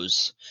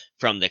echoes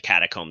from the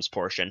catacombs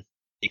portion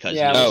because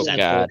no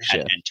sentinel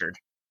had entered.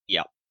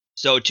 Yep.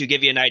 So to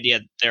give you an idea,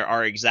 there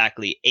are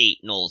exactly 8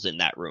 gnolls in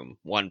that room,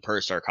 1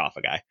 per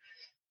sarcophagi.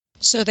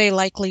 So they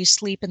likely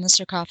sleep in the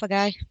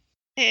sarcophagi?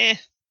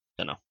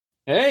 Don't know.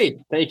 Hey,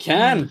 they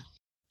can.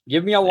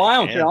 Give me a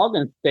while. I'm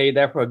gonna stay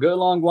there for a good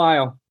long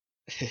while.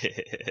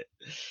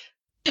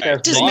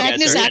 Right, does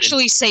Magnus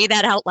actually say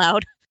that out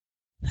loud?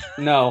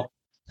 No.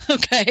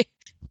 Okay.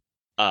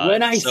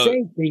 When I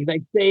say things, I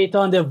say it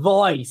on the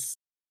voice.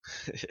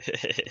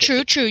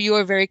 True. You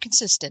are very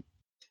consistent.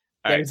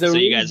 All right, so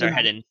you guys are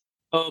heading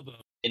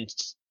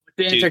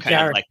into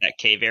kind of like that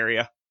cave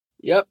area?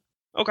 Yep.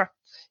 Okay.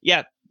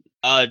 Yeah.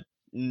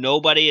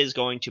 Nobody is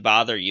going to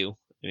bother you.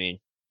 I mean,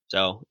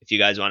 so if you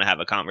guys want to have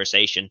a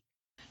conversation.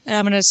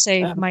 I'm going to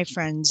say, my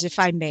friends, if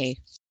I may,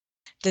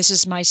 this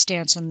is my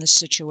stance on this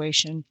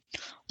situation.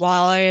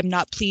 While I am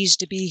not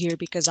pleased to be here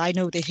because I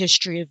know the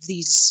history of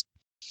these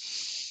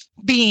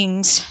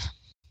beings,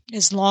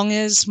 as long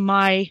as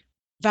my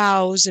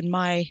vows and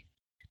my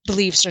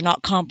beliefs are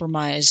not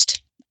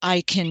compromised,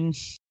 I can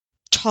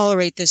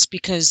tolerate this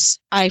because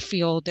I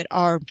feel that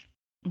our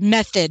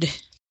method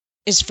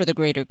is for the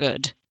greater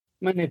good.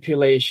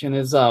 Manipulation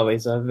is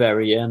always a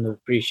very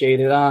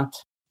unappreciated art.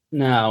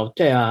 Now,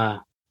 there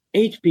are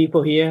 8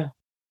 people here,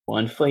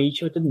 1 for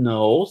each of the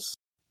gnolls,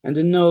 and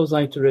the gnolls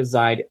like to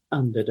reside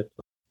under the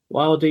planet.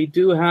 While they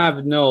do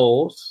have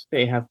gnolls,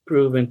 they have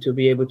proven to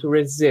be able to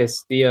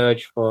resist the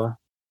urge for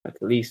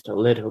at least a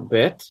little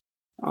bit.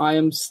 I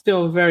am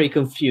still very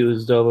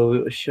confused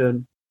over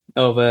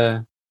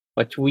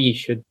what we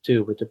should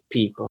do with the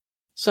people.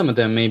 Some of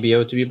them may be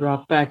able to be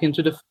brought back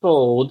into the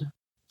fold.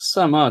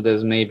 Some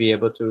others may be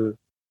able to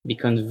be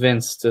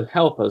convinced to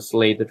help us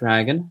slay the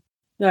dragon.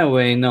 That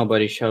way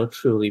nobody shall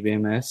truly be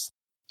missed.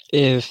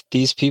 If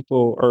these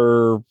people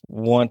are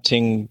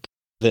wanting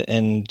the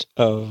end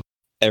of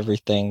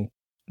everything,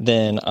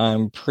 then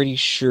I'm pretty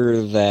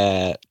sure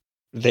that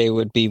they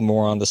would be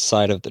more on the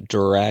side of the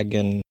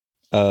dragon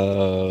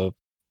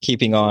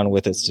keeping on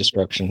with its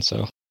destruction.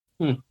 So,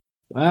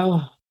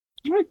 Well,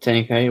 I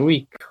think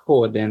we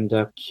could end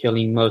up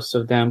killing most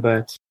of them,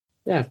 but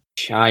that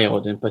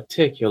child in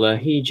particular,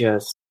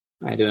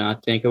 I do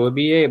not think I would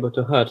be able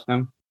to hurt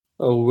him.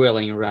 Or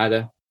willing,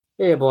 rather.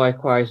 Hey, boy,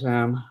 quiet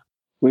Sam.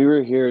 We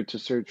were here to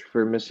search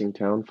for missing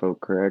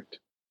townfolk, correct?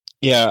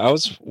 Yeah, I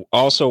was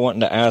also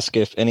wanting to ask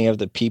if any of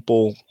the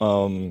people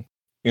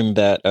in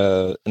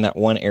that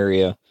one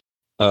area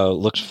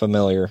looked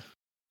familiar.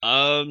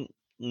 No,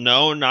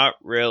 not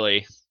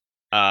really.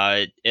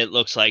 It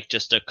looks like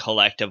just a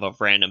collective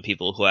of random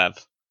people who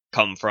have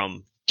come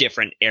from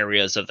different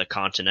areas of the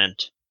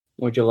continent.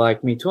 Would you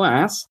like me to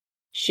ask?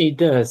 She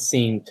does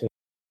seem to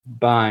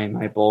buy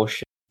my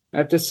bullshit.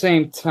 At the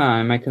same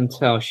time, I can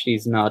tell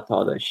she's not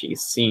all that she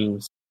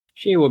seems.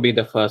 She will be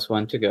the first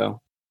one to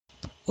go.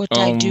 What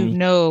I do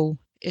know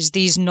is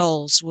these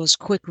gnolls will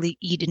quickly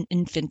eat an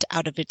infant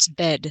out of its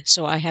bed,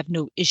 so I have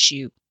no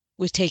issue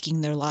with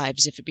taking their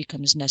lives if it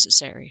becomes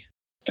necessary.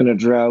 And a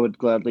drow would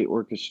gladly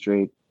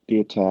orchestrate the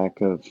attack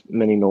of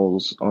many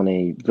gnolls on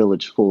a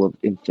village full of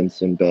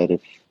infants in bed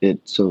if it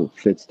so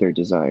fits their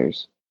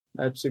desires.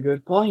 That's a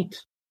good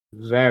point.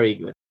 Very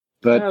good.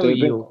 But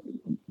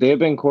they have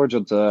been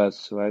cordial to us,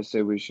 so I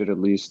say we should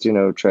at least,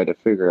 try to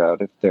figure out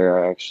if there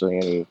are actually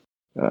any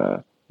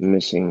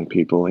missing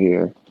people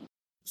here.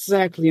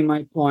 Exactly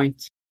my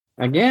point.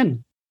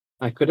 Again,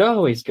 I could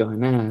always go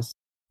and ask.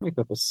 Make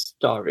up a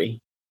story.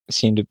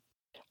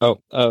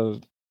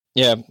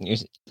 Yeah, you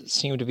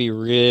seem to be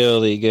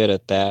really good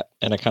at that,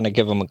 and I kind of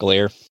give them a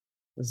glare.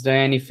 Is there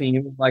anything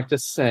you would like to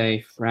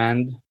say,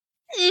 friend?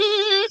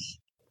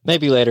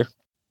 Maybe later.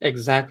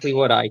 Exactly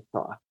what I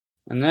thought.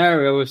 An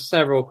area with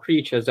several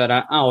creatures that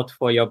are out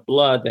for your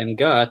blood and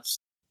guts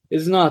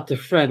is not the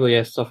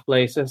friendliest of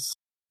places.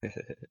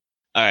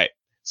 Alright,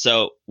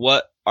 so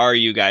what are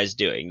you guys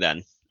doing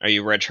then? Are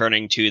you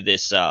returning to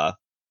this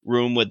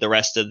room with the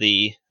rest of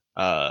the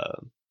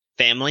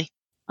family?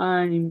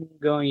 I'm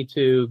going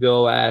to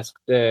go ask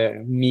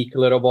the meek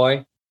little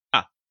boy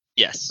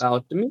Yes.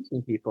 about the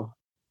missing people.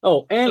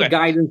 Oh, and Okay.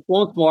 guidance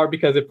once more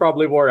because it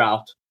probably wore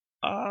out.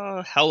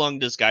 How long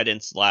does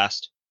guidance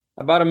last?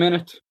 About a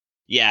minute.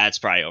 Yeah, it's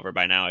probably over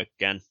by now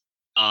again.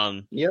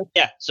 Yep.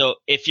 Yeah, so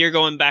if you're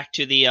going back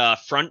to the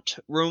front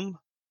room,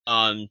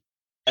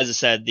 as I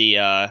said,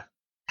 the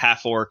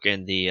half orc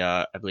and the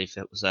I believe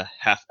it was a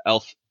half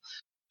elf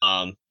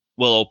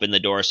will open the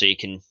door so you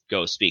can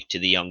go speak to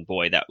the young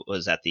boy that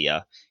was at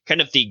the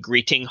kind of the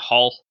greeting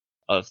hall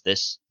of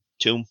this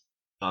tomb.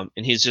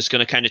 And he's just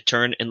gonna kind of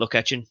turn and look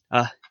at you.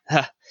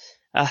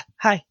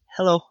 Hi,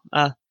 hello.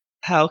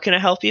 How can I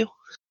help you?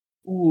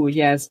 Ooh,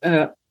 yes.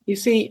 You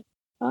see,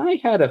 I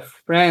had a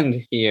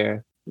friend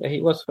here.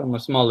 He was from a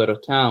small little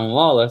town,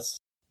 Wallace.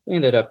 We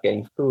ended up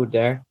getting food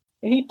there.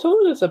 And he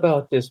told us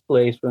about this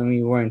place when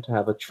we weren't to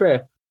have a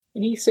trip.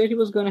 And he said he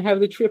was going to have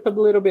the trip a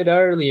little bit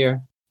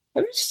earlier.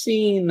 Have you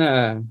seen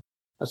a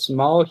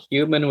small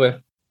human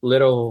with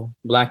little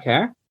black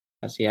hair?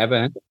 Has he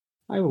ever?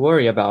 I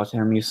worry about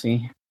him, you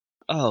see.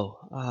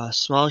 Oh,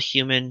 small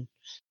human,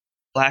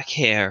 black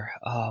hair.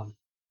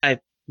 I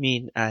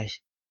mean, I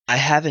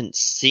haven't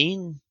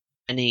seen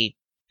any.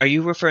 Are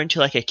you referring to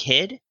like a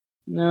kid?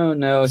 No, he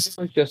was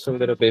just a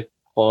little bit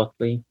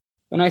portly.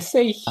 When I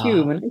say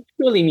human, I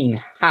truly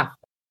mean half,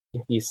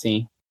 if you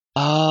see.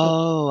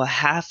 Oh, a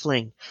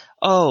halfling.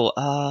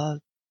 Oh,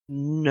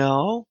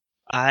 no.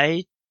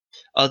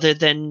 Other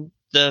than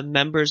the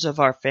members of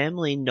our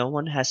family, no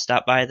one has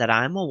stopped by that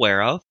I'm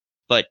aware of.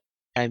 But,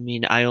 I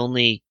mean, I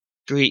only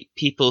greet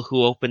people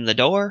who open the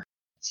door.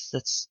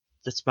 That's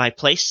my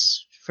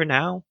place for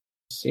now.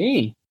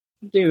 See,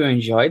 do you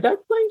enjoy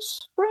that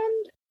place,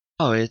 friend?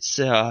 Oh, it's,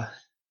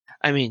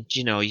 I mean,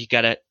 you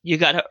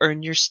gotta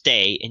earn your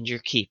stay and your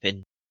keep,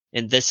 and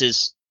this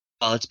is,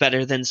 well, it's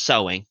better than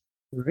sewing.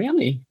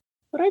 Really?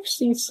 But I've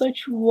seen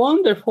such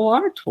wonderful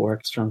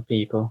artworks from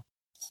people.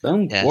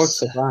 Some Yes.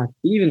 works of art,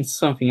 even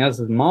something as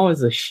small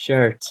as a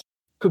shirt,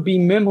 could be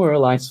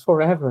memorialized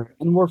forever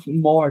and worth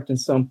more than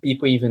some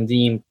people even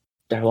deem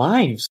their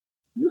lives.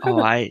 You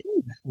have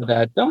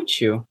that,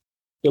 don't you?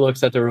 He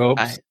looks at the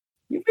robes.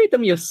 You made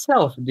them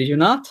yourself, did you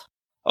not?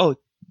 Oh,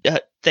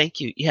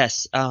 thank you.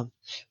 Yes.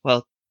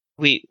 Well,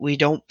 we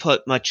don't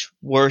put much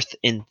worth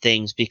in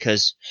things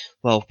because,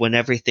 well, when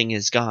everything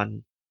is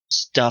gone,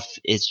 stuff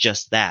is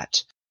just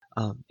that.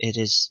 It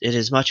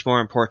is much more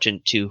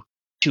important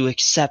to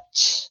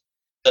accept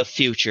the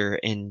future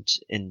and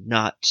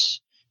not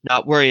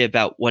worry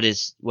about what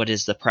is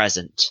the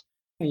present.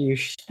 Are you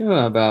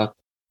sure about?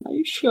 Are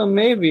you sure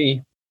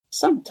maybe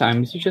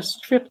sometimes you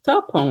just tripped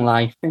up on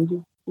life and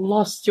you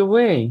lost your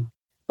way?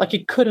 Like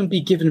it couldn't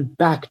be given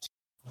back to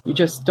you. You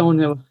just don't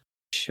know.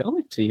 Show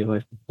it to you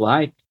if you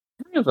like.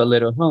 I have a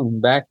little home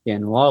back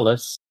in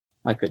Wallace.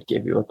 I could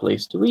give you a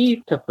place to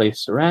eat, a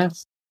place to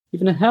rest,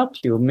 even help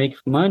you make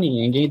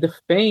money and gain the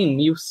fame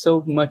you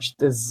so much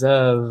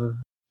deserve.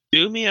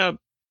 Do me a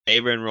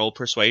favor and roll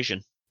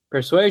persuasion.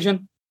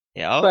 Persuasion?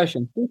 Yeah.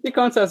 Question. Since it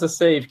counts as a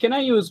save, can I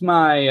use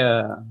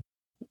my,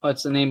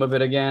 what's the name of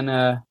it again?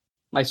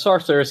 My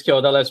sorcerer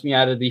skill that lets me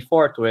add a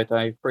d4 to it.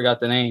 I forgot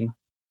the name.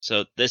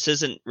 So this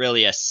isn't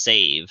really a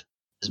save.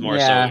 It's more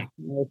I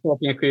was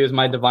hoping I could use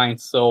my divine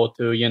soul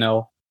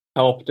to,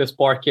 help this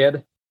poor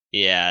kid.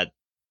 Yeah.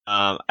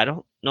 I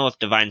don't know if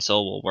divine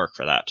soul will work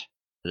for that.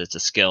 It's a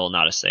skill,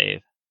 not a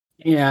save.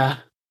 Yeah.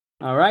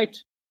 All right.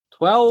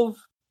 12,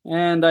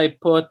 and I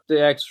put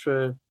the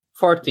extra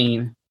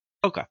 14.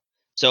 Okay.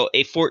 So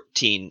a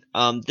 14.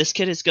 This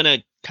kid is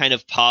gonna kind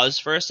of pause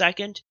for a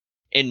second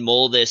and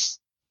mull this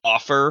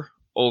offer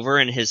over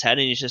in his head,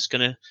 and he's just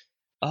gonna,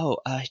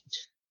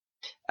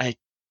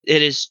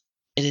 it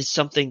is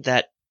something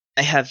that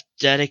I have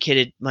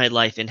dedicated my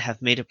life and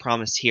have made a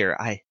promise here.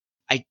 I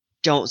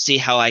don't see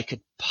how I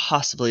could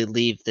possibly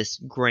leave this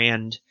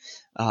grand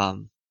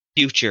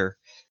future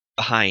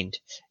behind.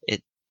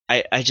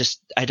 I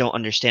don't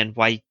understand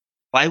why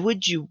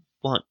would you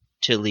want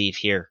to leave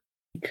here?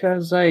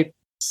 Because I've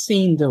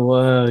seen the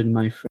world,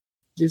 my friend.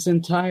 This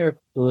entire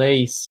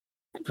place.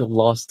 I've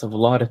lost a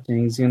lot of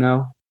things,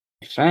 My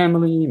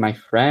family, my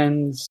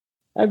friends,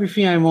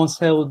 everything I once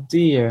held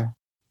dear.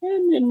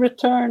 And in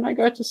return, I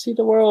got to see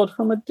the world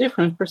from a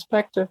different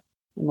perspective.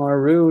 A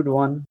more rude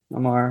one, a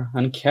more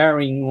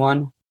uncaring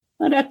one.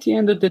 And at the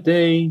end of the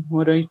day,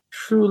 what I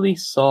truly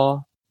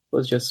saw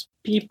was just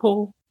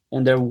people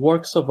and their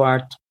works of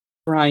art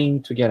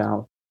trying to get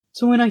out.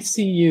 So when I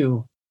see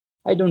you,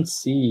 I don't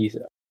see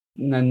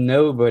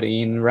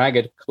nobody in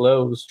ragged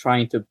clothes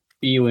trying to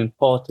feel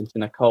important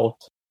in a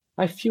cult.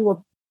 I feel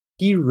a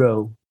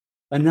hero,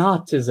 an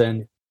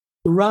artisan,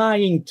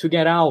 trying to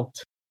get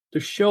out, to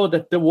show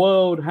that the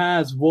world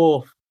has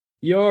worth.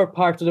 You're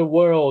part of the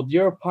world,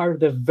 you're part of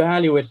the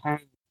value it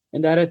has,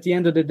 and that at the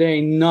end of the day,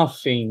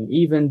 nothing,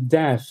 even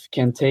death,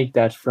 can take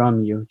that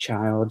from you,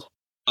 child.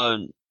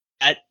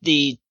 At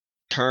the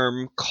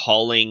term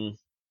calling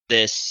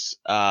this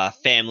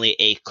family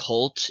a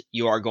cult,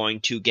 you are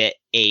going to get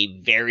a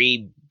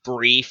very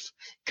brief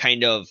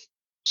kind of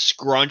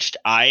scrunched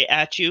eye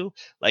at you,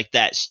 like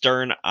that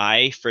stern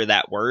eye for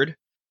that word.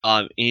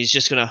 And he's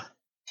just gonna.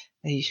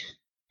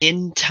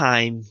 In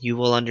time, you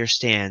will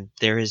understand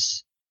there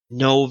is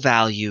no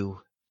value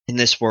in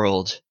this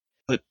world.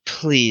 But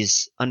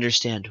please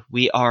understand,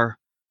 we are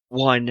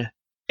one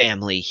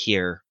family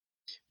here.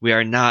 We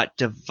are not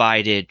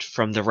divided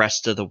from the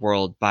rest of the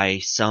world by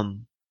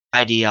some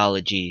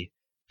ideology,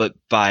 but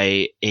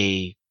by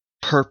a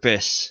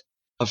purpose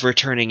of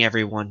returning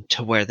everyone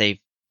to where they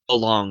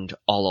belonged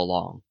all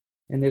along.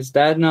 And is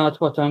that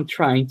not what I'm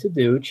trying to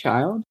do,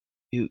 child?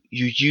 You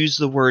use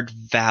the word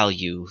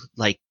value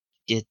like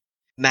it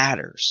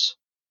matters.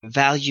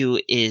 Value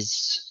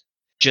is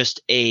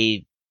just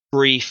a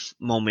brief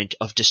moment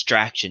of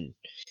distraction.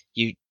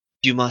 You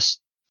must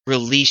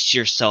release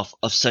yourself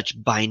of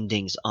such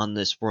bindings on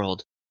this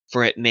world,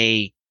 for it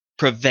may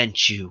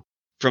prevent you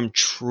from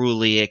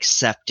truly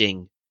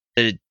accepting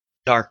the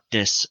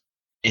darkness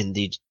and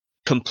the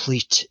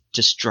complete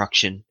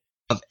destruction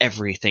of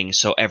everything,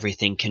 so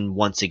everything can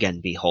once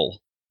again be whole.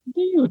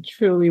 Do you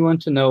truly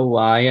want to know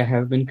why I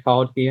have been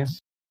called here?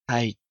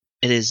 It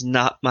is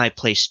not my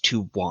place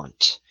to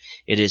want.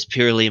 It is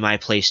purely my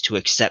place to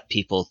accept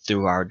people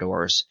through our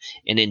doors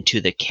and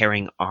into the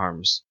caring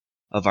arms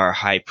of our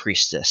high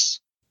priestess.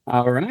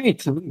 All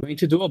right, I'm going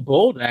to do a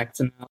bold act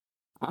now.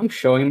 I'm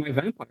showing my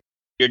vampire.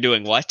 You're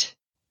doing what?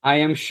 I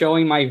am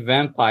showing my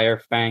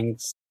vampire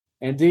fangs.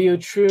 And do you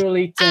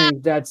truly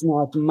think that's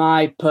not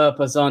my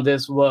purpose on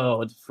this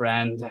world,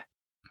 friend?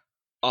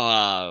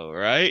 All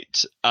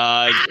right.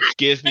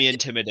 Give me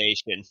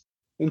intimidation.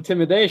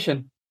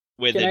 Intimidation?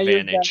 With Can I use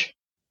advantage.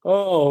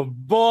 Oh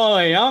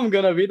boy, I'm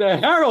gonna be the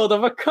herald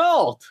of a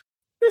cult!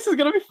 This is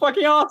gonna be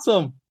fucking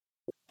awesome!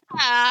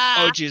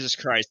 Oh, Jesus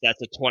Christ,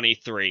 that's a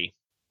 23.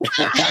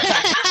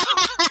 I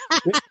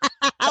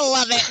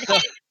love it.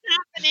 What's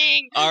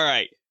happening? All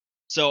right.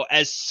 So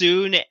as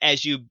soon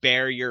as you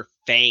bare your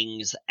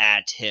fangs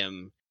at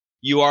him,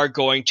 you are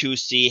going to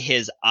see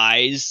his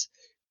eyes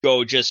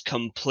go just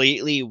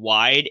completely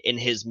wide and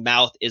his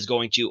mouth is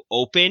going to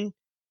open,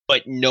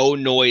 but no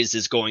noise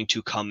is going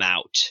to come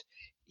out.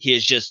 He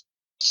is just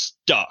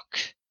stuck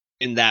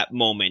in that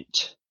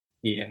moment.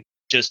 Yeah.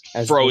 Just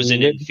As frozen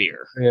the in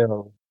fear.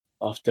 Will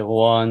of the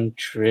one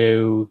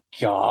true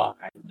God.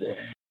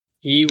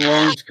 He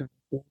won't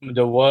consume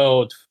the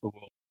world,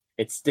 fool.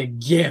 It's the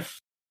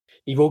gift.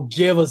 He will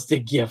give us the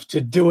gift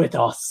to do it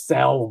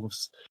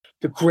ourselves,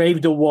 to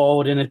crave the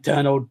world in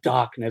eternal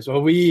darkness where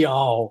we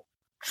are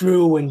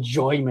true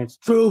enjoyment,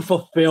 true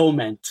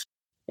fulfillment.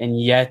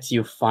 And yet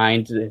you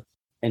find it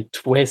and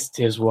twist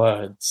his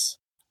words.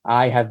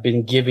 I have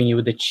been giving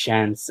you the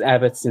chance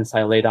ever since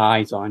I laid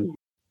eyes on you.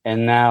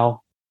 And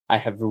now I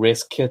have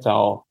risked it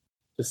all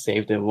to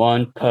save the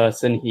one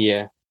person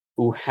here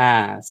who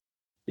has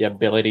the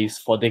abilities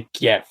for the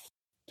gift.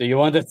 Do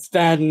you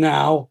understand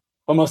now?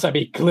 Or must I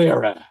be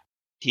clearer?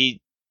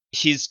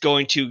 He's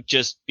going to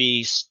just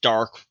be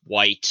stark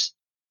white.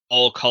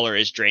 All color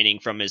is draining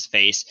from his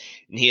face,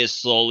 and he is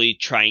slowly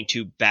trying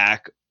to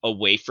back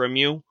away from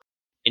you.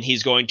 And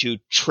he's going to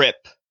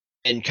trip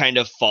and kind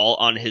of fall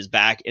on his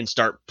back and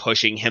start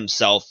pushing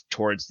himself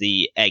towards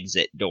the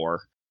exit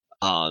door.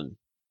 And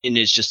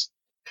is just,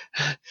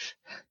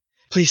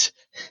 please,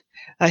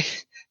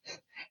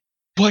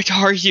 what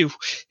are you?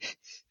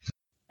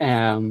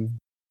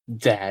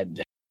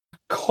 Dead.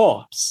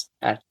 Corpse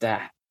at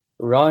that.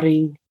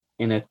 Rotting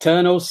in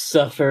eternal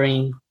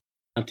suffering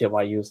until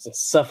I use the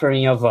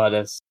suffering of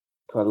others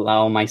to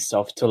allow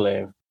myself to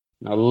live.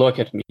 Now look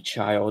at me,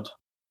 child.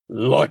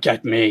 Look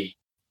at me.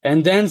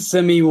 And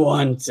answer me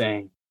one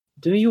thing.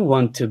 Do you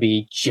want to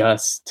be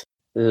just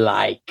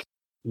like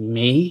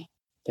me?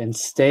 Then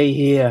stay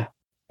here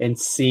and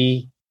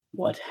see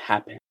what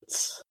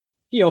happens.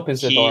 He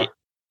opens the door.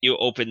 You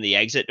open the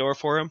exit door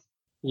for him?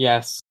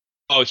 Yes.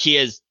 Oh, he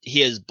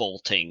is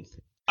bolting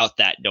out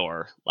that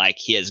door. Like,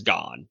 he is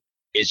gone.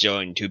 He is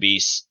going to be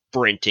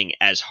sprinting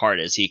as hard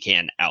as he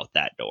can out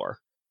that door.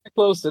 I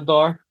close the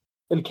door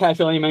and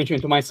casually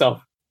mention to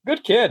myself,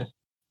 good kid,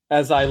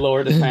 as I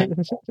lower the tank.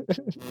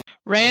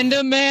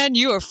 Random man,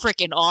 you are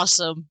freaking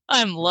awesome.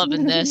 I'm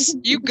loving this.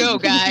 You go,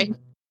 guy.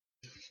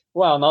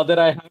 Well, now that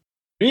I have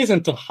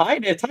reason to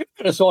hide it, I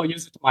might as well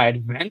use it to my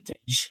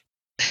advantage.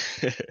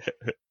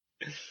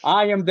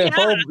 I am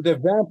the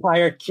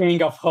vampire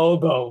king of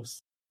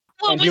hobos.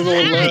 What And was you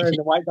will that? learn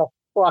why the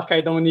fuck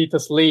I don't need to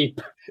sleep.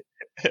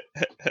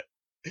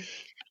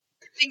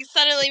 Things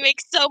suddenly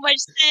make so much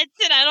sense,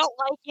 and I don't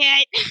like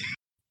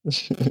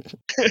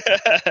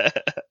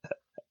it.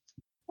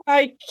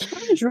 I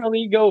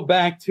casually go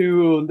back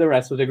to the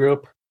rest of the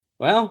group.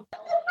 Well,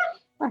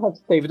 I have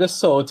saved a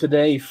soul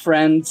today,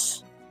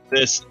 friends.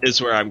 This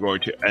is where I'm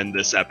going to end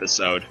this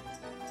episode.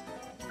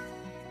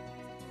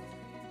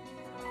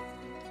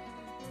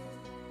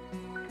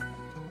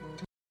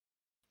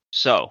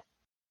 So,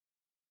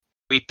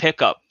 we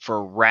pick up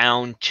for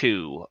round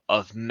 2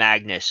 of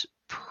Magnus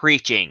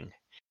preaching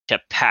to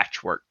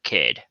Patchwork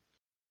Kid.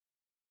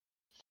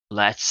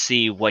 Let's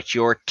see what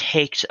your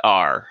takes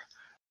are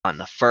on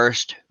the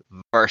first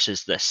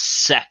versus the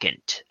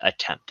second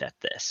attempt at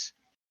this.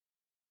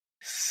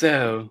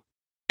 So,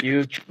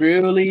 you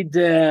truly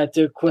dare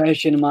to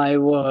question my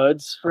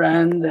words,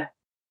 friend?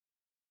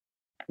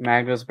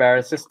 Magnus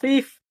bares his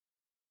teeth.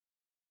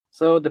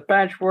 So the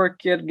Patchwork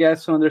Kid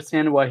gets to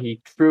understand what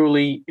he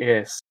truly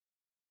is.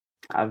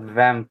 A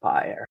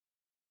vampire.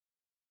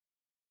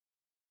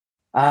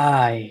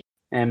 I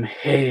am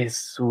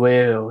his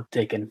will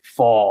taken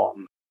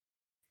form.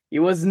 He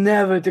was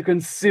never to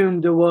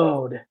consume the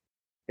world.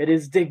 It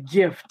is the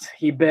gift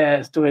he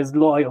bears to his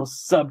loyal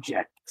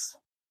subjects.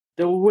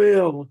 The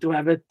will to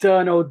have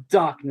eternal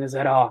darkness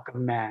at our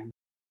command.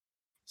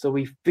 So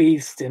we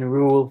feast and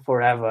rule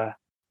forever,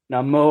 in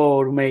a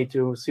mode made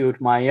to suit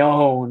my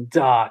own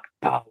dark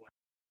power.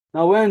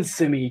 Now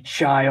answer me,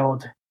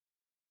 child.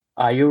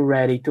 Are you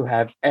ready to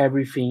have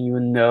everything you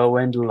know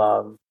and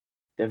love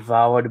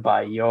devoured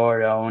by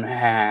your own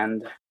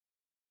hand?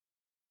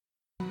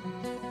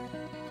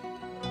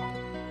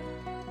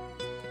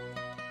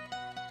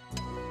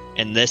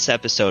 And this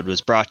episode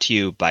was brought to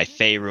you by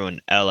Faerun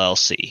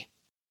LLC.